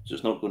me. It's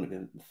just not going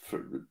to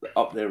be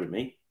up there with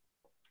me.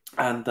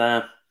 And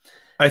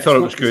I thought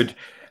it was good.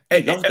 I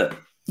loved it.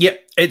 Yeah,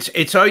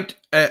 it's out.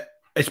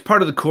 It's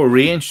part of the core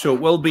range, so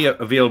it will be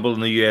available in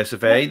the US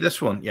of A.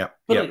 This one, yeah.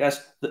 But I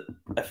guess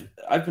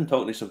I've been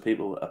talking to some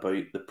people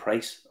about the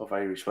price of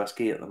Irish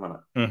whiskey at the minute,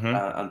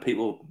 and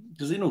people,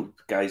 because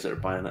guys that are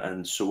buying it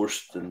and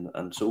sourced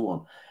and so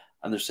on,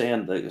 and they're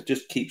saying that it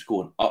just keeps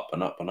going up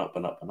and up and up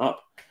and up and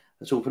up.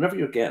 And so whenever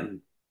you're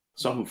getting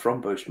something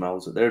from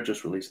Bushmills that they're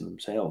just releasing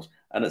themselves,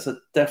 and it's a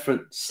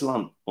different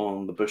slant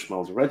on the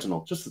Bushmills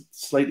original, just a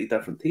slightly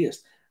different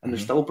taste, and they're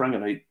still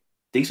bringing out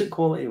decent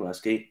quality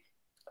whiskey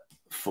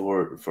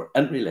for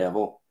entry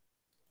level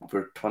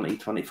for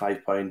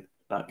 £20-25,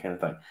 that kind of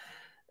thing.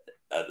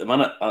 At the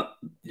minute,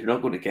 you're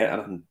not going to get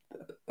anything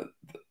at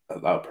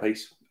that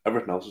price.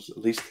 Everything else is at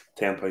least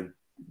 £10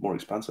 more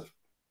expensive.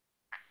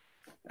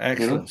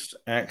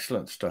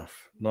 Excellent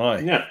stuff. Now,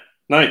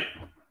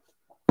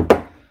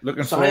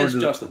 looking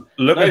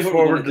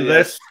forward to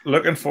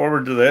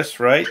this,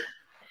 right?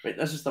 Right,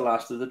 this is the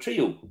last of the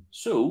trio.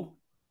 So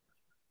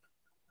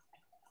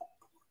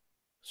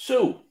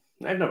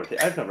I've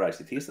never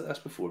actually tasted this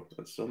before.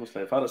 It's almost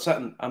like I've had it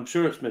sitting. I'm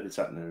sure it's maybe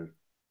sitting there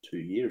 2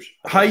 years.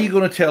 How are you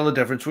going to tell the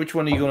difference? Which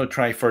one are you going to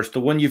try first?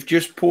 The one you've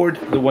just poured,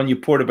 the one you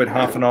poured about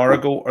half an hour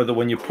ago, or the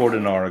one you poured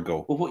an hour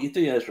ago? Well, what you do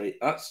is, right,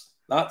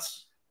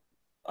 that's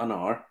an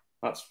hour.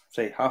 That's,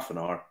 say, half an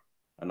hour,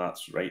 and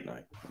that's right now.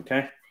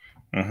 Okay?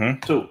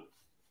 So,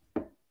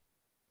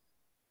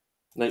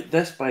 now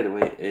this, by the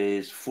way,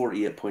 is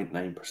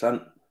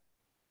 48.9%.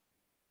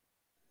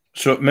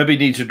 So it maybe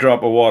needs a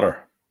drop of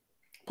water.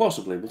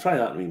 Possibly. We'll try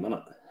that in a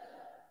minute.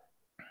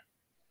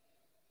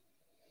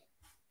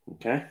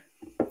 Okay.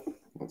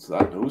 What's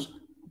that nose?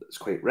 It's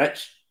quite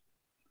rich.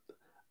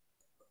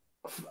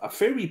 A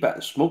fair wee bit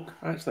of smoke,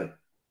 actually.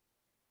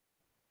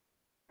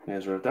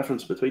 Is there a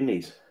difference between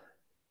these?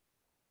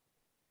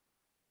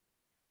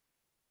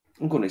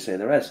 I'm going to say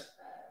there is.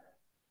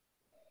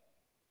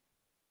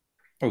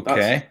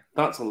 Okay.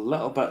 That's a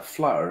little bit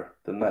flatter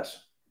than this.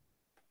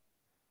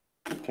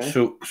 Okay.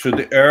 So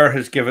the air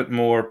has given it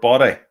more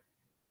body.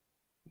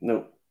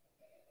 No.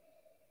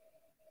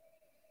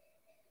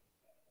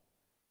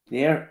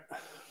 The air.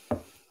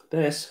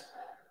 This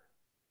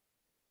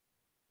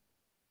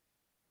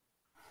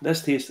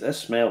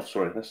smells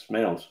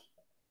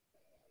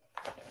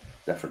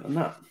different than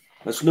that.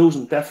 This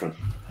nosing different.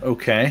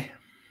 Okay.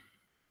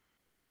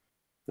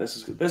 This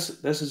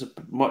is a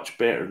much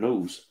better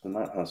nose than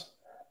that has.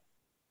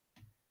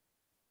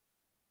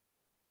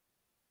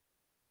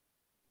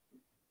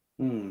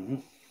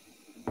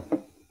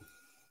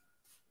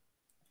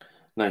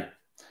 Now,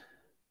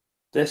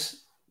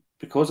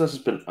 because this has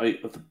been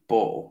out of the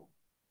bottle,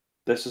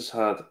 this has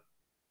had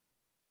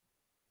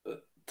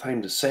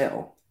time to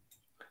settle,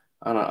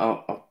 and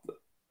I'll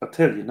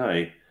tell you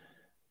now,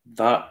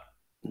 that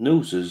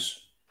nose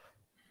is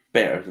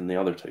better than the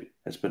other two.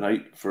 It's been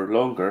out for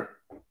longer.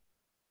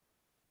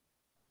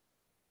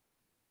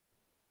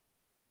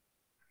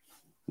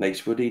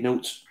 Nice woody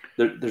notes.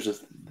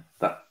 There's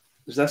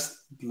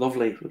this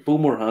lovely.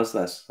 Bowmore has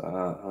this.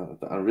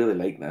 I really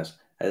like this.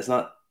 It's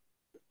not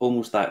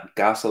almost that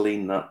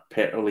gasoline, that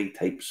petrol-y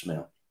type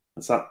smell.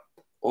 It's that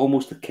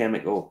almost a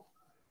chemical.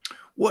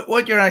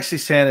 What you're actually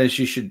saying is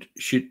you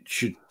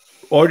should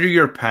order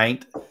your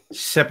pint,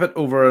 sip it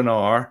over an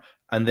hour,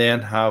 and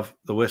then have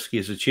the whiskey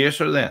as a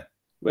chaser. Then,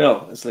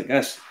 well, it's like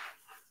this.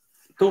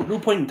 No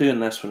point in doing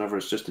this whenever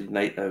it's just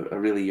a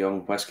really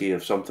young whiskey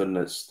of something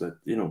that's a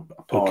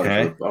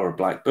Powers or a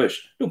Black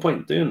Bush. No point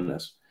in doing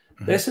this.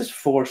 This is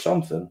for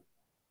something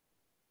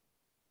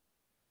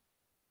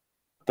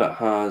that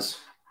has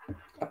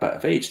a bit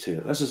of age to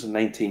it. This is a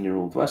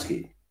 19-year-old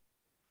whiskey,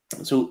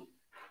 so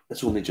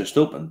it's only just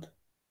opened.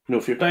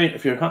 If you're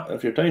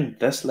down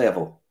this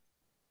level,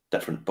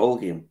 different ball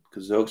game,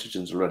 because the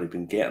oxygen's already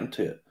been getting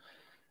to it.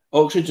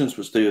 Oxygen's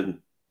was doing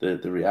the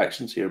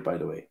reactions here, by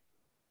the way,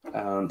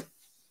 and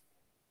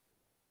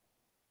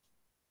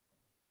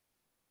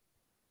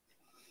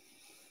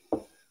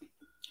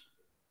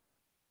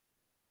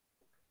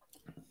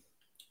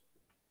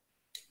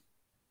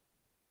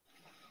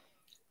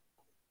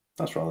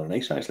that's rather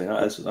nice, actually.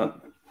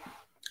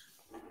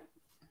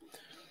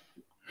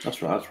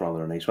 That's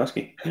rather a nice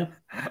whiskey.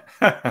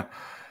 Yeah.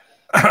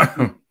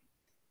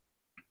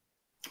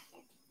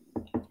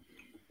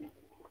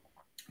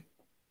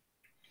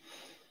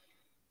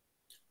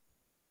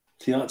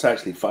 See, that's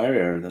actually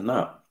firier than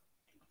that.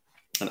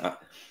 And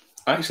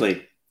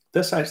actually,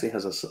 this actually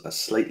has a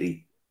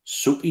slightly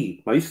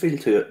soapy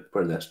mouthfeel to it,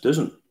 where this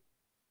doesn't.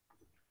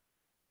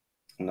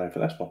 And now for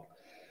this one.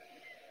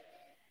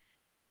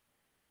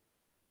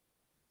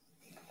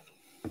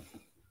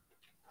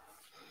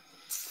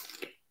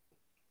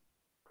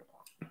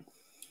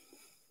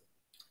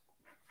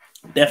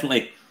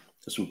 Definitely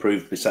it's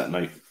improved by sitting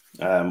out.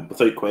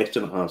 Without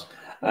question it has.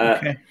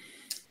 Okay.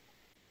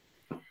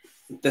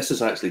 This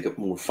has actually got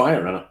more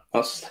fire in it.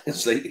 That's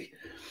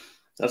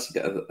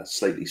got a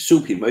slightly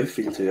soapy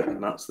mouthfeel to it,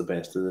 and that's the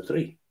best of the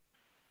three.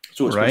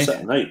 So it's been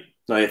sitting out.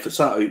 Now, if it's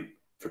sat out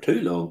for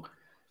too long,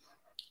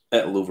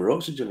 it'll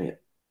over-oxygenate.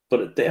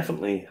 But it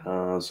definitely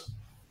has...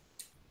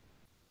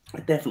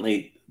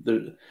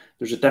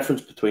 There's a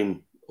difference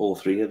between all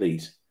three of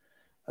these.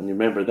 And you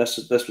remember, this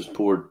was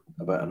poured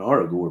about an hour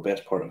ago, or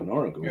best part of an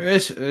hour ago.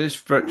 It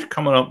is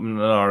coming up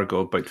an hour ago,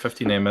 about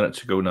 59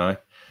 minutes ago now.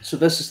 So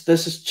this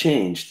has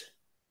changed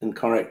in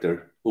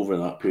character over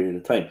that period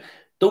of time.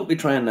 Don't be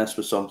trying this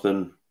with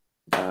something,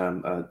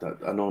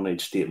 a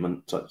non-age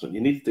statement.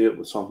 You need to do it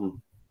with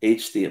something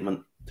age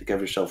statement to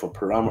give yourself a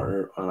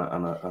parameter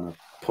and a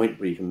point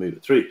where you can move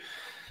it through.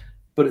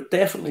 But it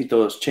definitely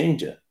does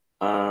change it.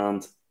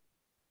 And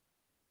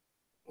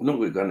I'm not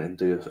going to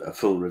do a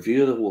full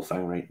review of the whole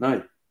thing right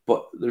now,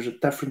 but there's a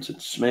difference in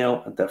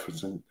smell and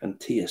difference in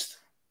taste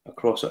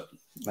across it,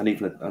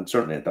 and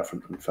certainly a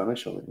difference in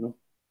finish of it, you know.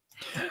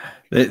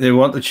 They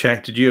want to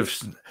check, did you have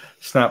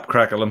snap,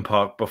 crackle and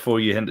pop before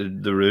you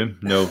entered the room?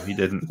 No, he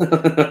didn't.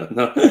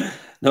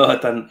 No, I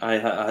didn't. I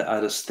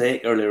had a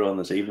steak earlier on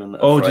this evening.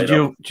 Oh, did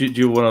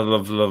you one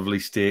of the lovely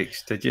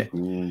steaks, did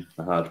you?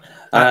 I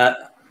had.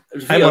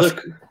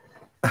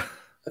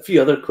 A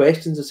few other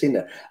questions I've seen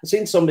there. I've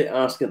seen somebody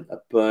asking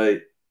about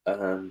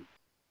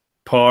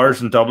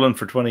Pars in Dublin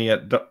for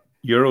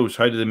 €28.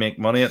 How do they make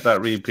money at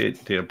that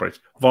retail price?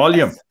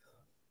 Volume.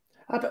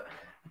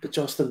 But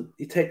Justin,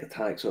 you take the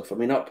tax off. I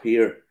mean, up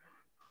here,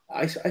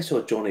 I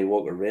saw Johnny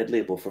Walker Red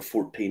Label for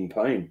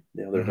 £14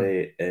 the other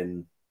day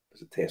in,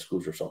 was it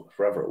Tesco's or something,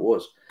 wherever it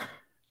was.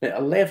 Now,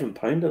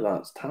 £11 of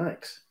that's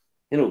tax.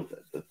 You know,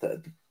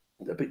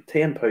 about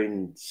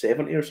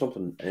 £10.70 or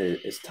something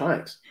is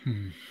tax.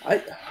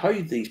 How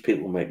these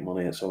people make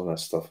money at some of that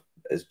stuff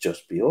is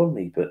just beyond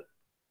me, but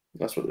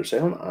that's what they're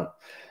selling it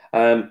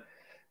at.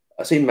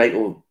 I seen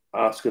Michael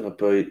asking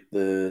about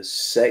the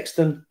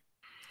Sexton.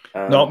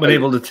 Not been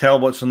able to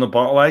tell what's in the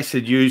bottle. I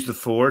said use the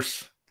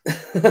force.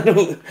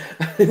 The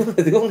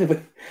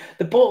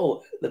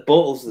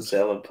bottle's the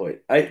selling point.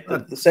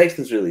 The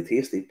Sexton's really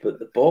tasty, but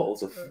the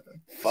bottles are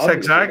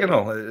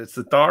hexagonal. It's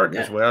the dark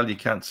as well. You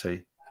can't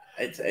see.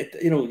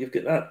 You've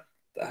got that,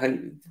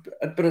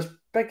 but it's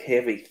big,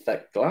 heavy,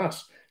 thick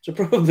glass. So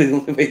probably the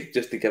only way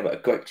just to give it a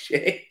quick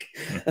shake,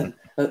 and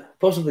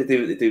possibly do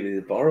what they do with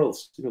the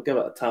barrels. Give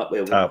it a tap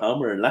with a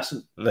hammer and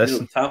listen.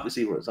 Tap to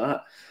see where it's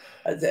at.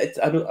 I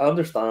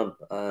understand.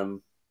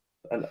 And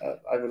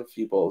I've got a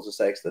few bottles of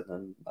Sexton,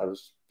 and I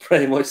was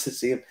pretty much the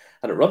same.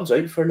 And it runs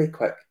out fairly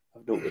quick,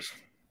 I've noticed.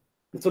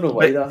 I don't know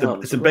why that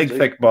happens. It's a big,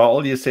 thick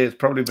bottle. You say it's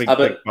probably a big,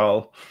 thick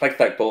bottle. Big,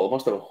 thick bottle. It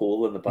must have a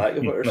hole in the back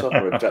of it or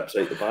something, where it drips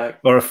out the back.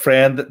 Or a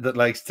friend that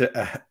likes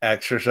to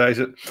exercise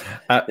it.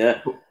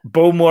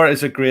 Bowmore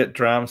is a great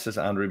dram, says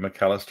Andrew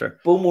McAllister.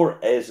 Bowmore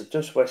is. I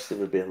just wish there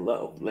would be a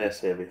little less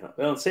heavy.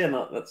 Well, saying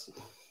that,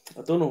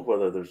 I don't know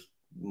whether there's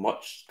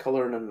much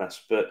colouring in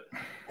this, but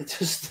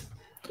it's.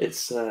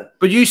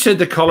 But you said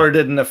the colour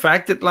didn't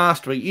affect it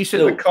last week. You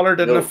said the colour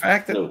didn't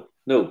affect it.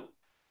 No.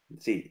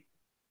 See,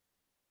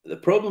 the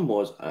problem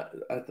was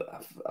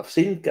I've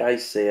seen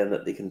guys saying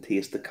that they can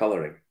taste the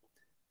colouring.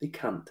 They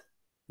can't.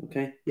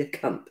 Okay, you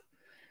can't,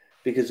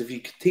 because if you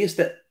could taste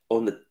it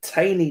on the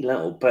tiny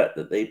little bit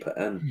that they put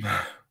in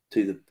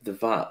to the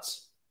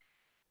vats,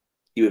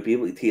 you would be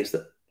able to taste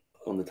it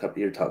on the tip of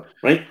your tongue,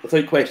 right?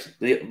 Without question.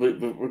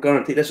 We're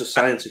guaranteed this is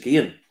science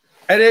again.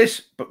 It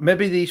is, but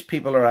maybe these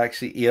people are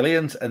actually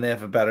aliens and they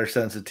have a better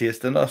sense of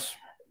taste than us.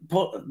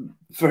 But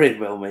very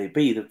well may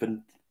be. They've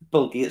been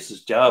Bill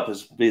Gates' job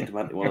has made them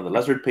into one of the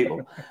lizard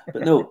people.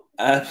 But no.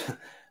 But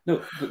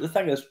the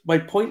thing is, my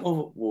point of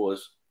it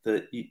was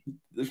that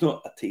there's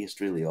not a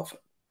taste really of it.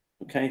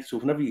 Okay, so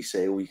whenever you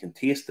say, you can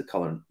taste the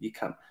colouring, you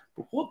can.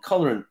 But what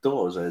colouring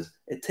does is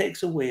it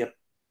takes away a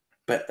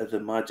bit of the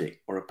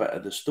magic or a bit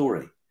of the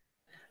story.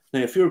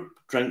 Now, if you're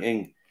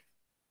drinking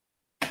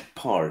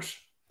Pars,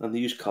 and they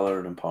use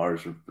colouring in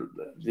Pars,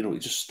 you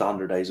just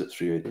standardise it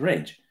throughout the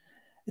range,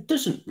 it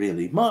doesn't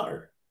really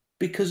matter,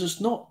 because it's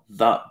not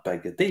that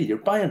big a deal. You're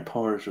buying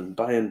Pars and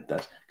buying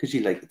this because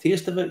you like the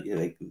taste of it, you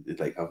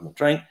like having a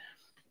drink,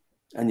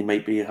 and you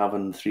might be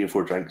having 3 or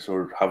 4 drinks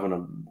or having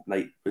a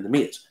night with the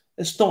mates.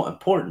 It's not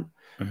important.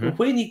 But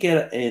when you get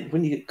it in,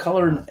 when you get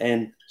colouring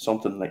in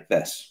something like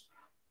this,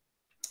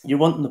 you're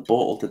wanting the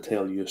bottle to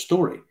tell you a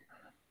story.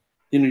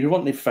 You're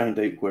wanting to find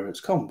out where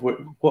it's come.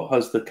 What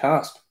has the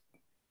cask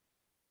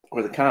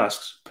or the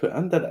casks put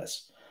into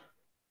this?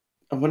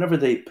 And whenever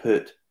they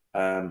put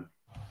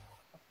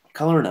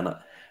colouring in it,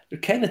 they're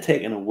kind of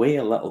taking away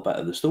a little bit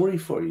of the story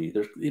for you.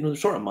 They're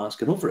sort of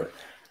masking over it,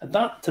 and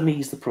that to me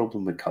is the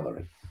problem with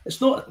colouring. It's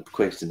not a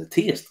question of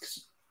taste, because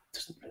it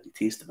doesn't really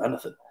taste of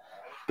anything.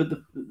 But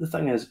the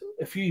thing is,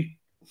 if you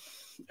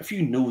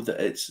know that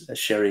it's a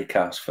sherry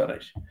cask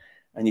finish,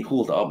 and you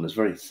hold it up and it's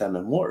very thin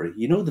and watery,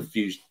 you know they've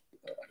used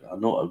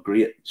not a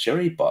great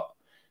sherry, but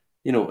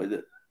you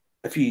know,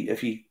 if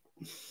you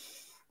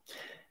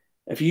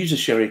use a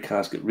sherry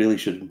cask, it really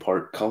should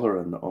impart colour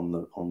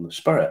on the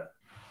spirit.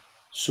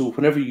 So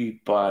whenever you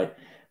buy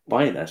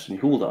this and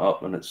you hold it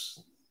up and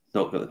it's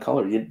not got the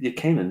colour, you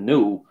kind of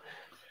know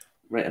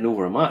writing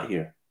over a mat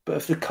here. But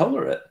if they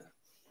colour it,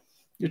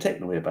 you're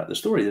taking away about the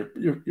story.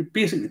 You're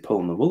basically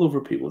pulling the wool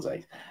over people's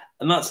eyes.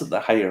 And that's at the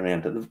higher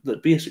end. At the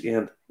basic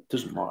end, it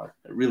doesn't matter.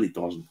 It really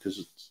doesn't, because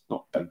it's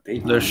not big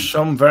data. There's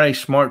some very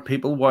smart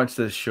people watch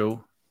this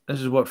show.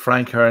 This is what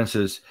Frank Hearn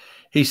says.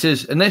 He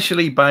says,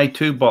 initially buy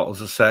 2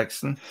 bottles of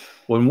Sexton.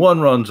 When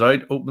one runs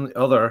out, open the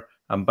other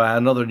and buy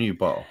another new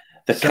bottle.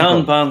 The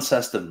Kanban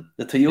system.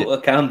 The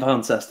Toyota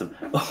Kanban system.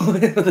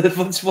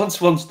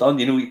 once one's done,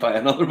 you know you buy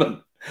another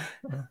one.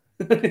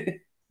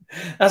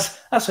 That's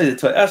how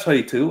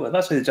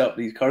the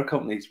Japanese car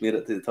companies made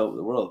it to the top of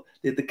the world.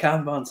 They had the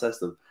Kanban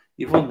system.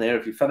 You've one there.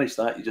 If you finish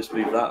that, you just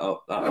move that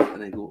up,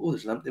 and then go, oh,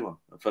 there's an empty one.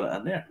 I'll put it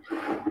in there.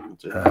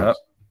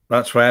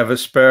 That's why I have a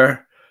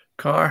spare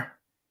car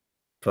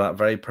for that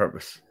very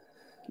purpose.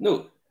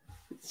 No,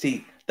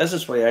 see, this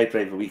is why I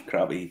drive a wee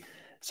crappy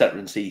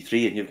Citroen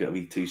C3, and you've got a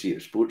wee 2-seater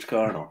sports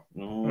car and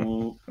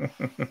all.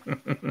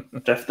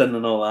 Drifting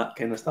and all that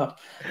kind of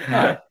stuff.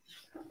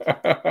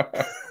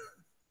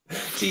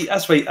 See,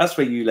 that's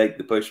why you like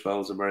the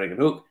Bushmills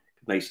American Oak,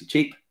 nice and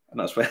cheap, and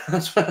that's why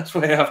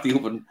I have to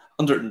open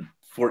 £140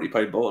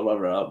 bottle,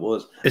 whatever that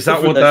was. Is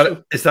that what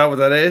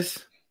that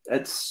is?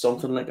 It's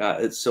something like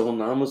that. It's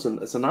on Amazon.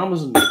 It's an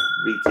Amazon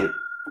retail,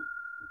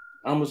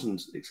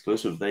 Amazon's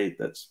exclusive.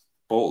 That's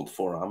bottled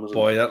for Amazon.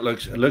 Boy, it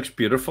looks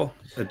beautiful.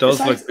 It does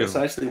look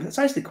beautiful. It's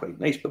actually quite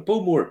nice. But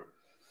Bowmore's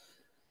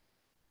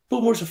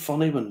a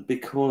funny one,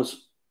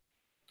 because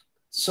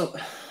it's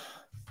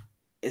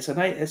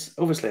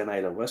obviously an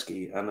Islay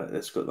whiskey, and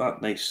it's got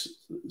that nice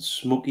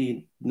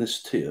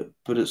smokiness to it,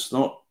 but it's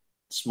not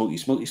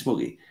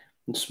smoky.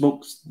 And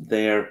smoke's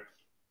there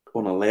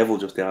on a level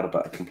just to add a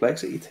bit of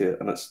complexity to it,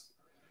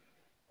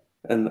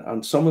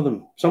 and some of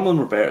them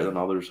are better than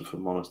others. If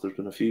I'm honest, there's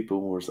been a few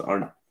Bowmores that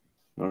aren't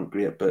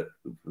great, but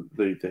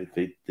they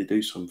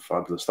do some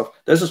fabulous stuff.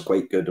 This is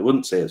quite good. I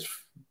wouldn't say it's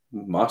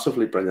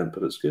massively brilliant,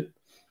 but it's good.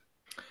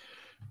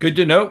 Good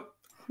to know.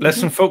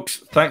 Listen, folks,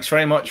 thanks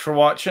very much for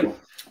watching.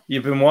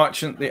 You've been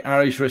watching the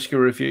Irish Whiskey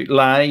Review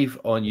live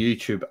on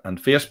YouTube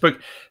and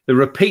Facebook. The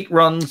repeat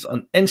runs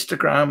on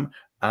Instagram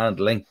and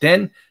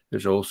LinkedIn.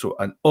 There's also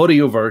an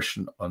audio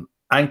version on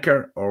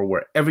Anchor or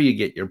wherever you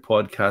get your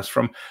podcast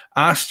from.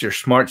 Ask your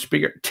smart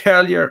speaker.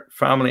 Tell your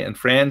family and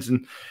friends,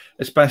 and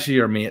especially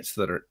your mates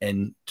that are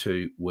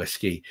into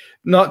whiskey.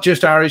 Not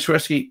just Irish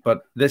whiskey,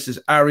 but this is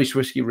Irish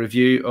Whiskey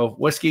Review of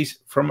whiskies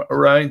from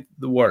around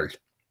the world.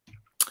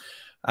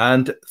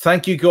 And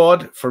thank you,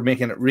 God, for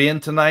making it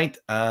rain tonight,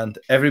 and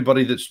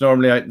everybody that's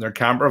normally out in their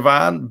camper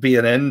van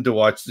being in to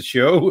watch the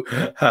show.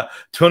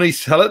 Tony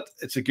Sillett,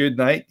 it's a good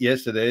night.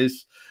 Yes, it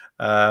is.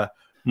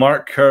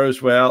 Mark Kerr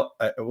as well.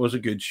 It was a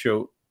good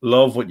show.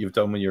 Love what you've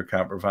done with your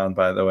camper van,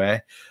 by the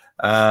way.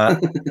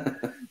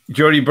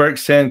 Jordy Burke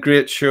saying,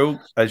 great show,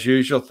 as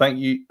usual. Thank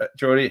you,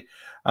 Jordy.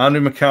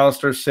 Andrew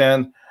McAllister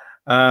saying,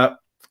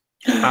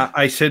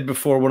 I said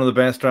before, one of the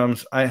best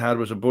drams I had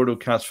was a Bordeaux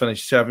cask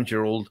finish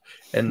 7-year-old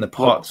in the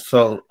pot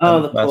still.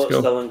 Oh, the pot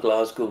still in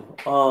Glasgow.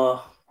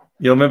 Oh,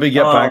 you'll maybe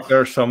get back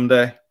there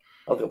someday.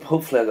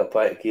 Hopefully, I'll get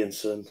back again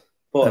soon.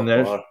 And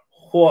there's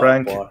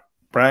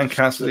Brian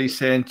Cassidy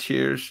saying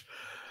cheers.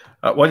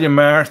 William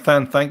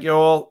Marathon, thank you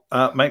all.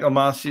 Michael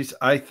Matthews,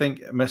 I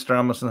think Mr.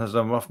 Amazon has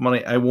enough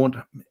money. I won't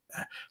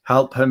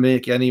help him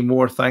make any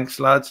more. Thanks,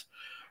 lads.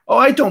 Oh,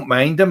 I don't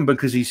mind him,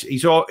 because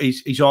he's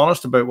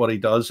honest about what he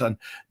does. And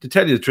to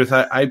tell you the truth,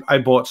 I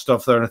bought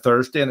stuff there on a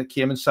Thursday and it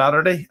came on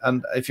Saturday.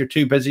 And if you're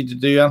too busy to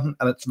do anything,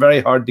 and it's very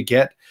hard to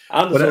get.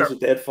 And it's also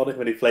dead funny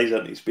when he flies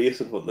into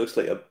space in what looks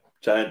like a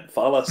giant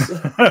phallus.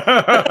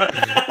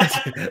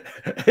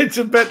 it's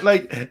a bit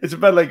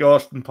like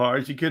Austin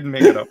Powers. You couldn't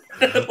make it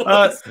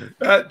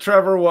up.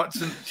 Trevor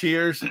Watson,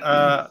 cheers.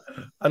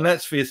 And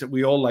let's face it,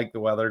 we all like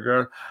the weather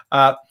girl.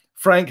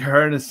 Frank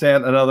Hearn has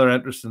sent another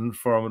interesting,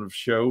 informative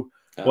show.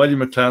 William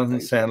McClellan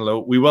saying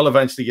hello. We will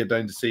eventually get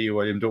down to see you,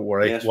 William. Don't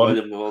worry. Yes,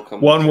 William will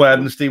come. One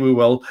Wednesday we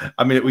will.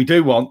 I mean, we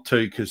do want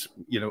to, because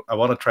I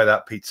want to try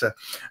that pizza.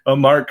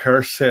 Mark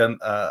Kerr saying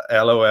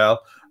LOL.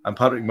 And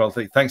Patrick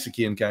Multy. Thanks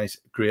again, guys.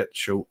 Great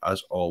show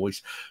as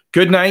always.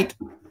 Good night,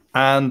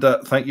 and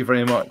thank you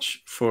very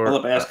much for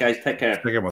all the best, guys. Take care.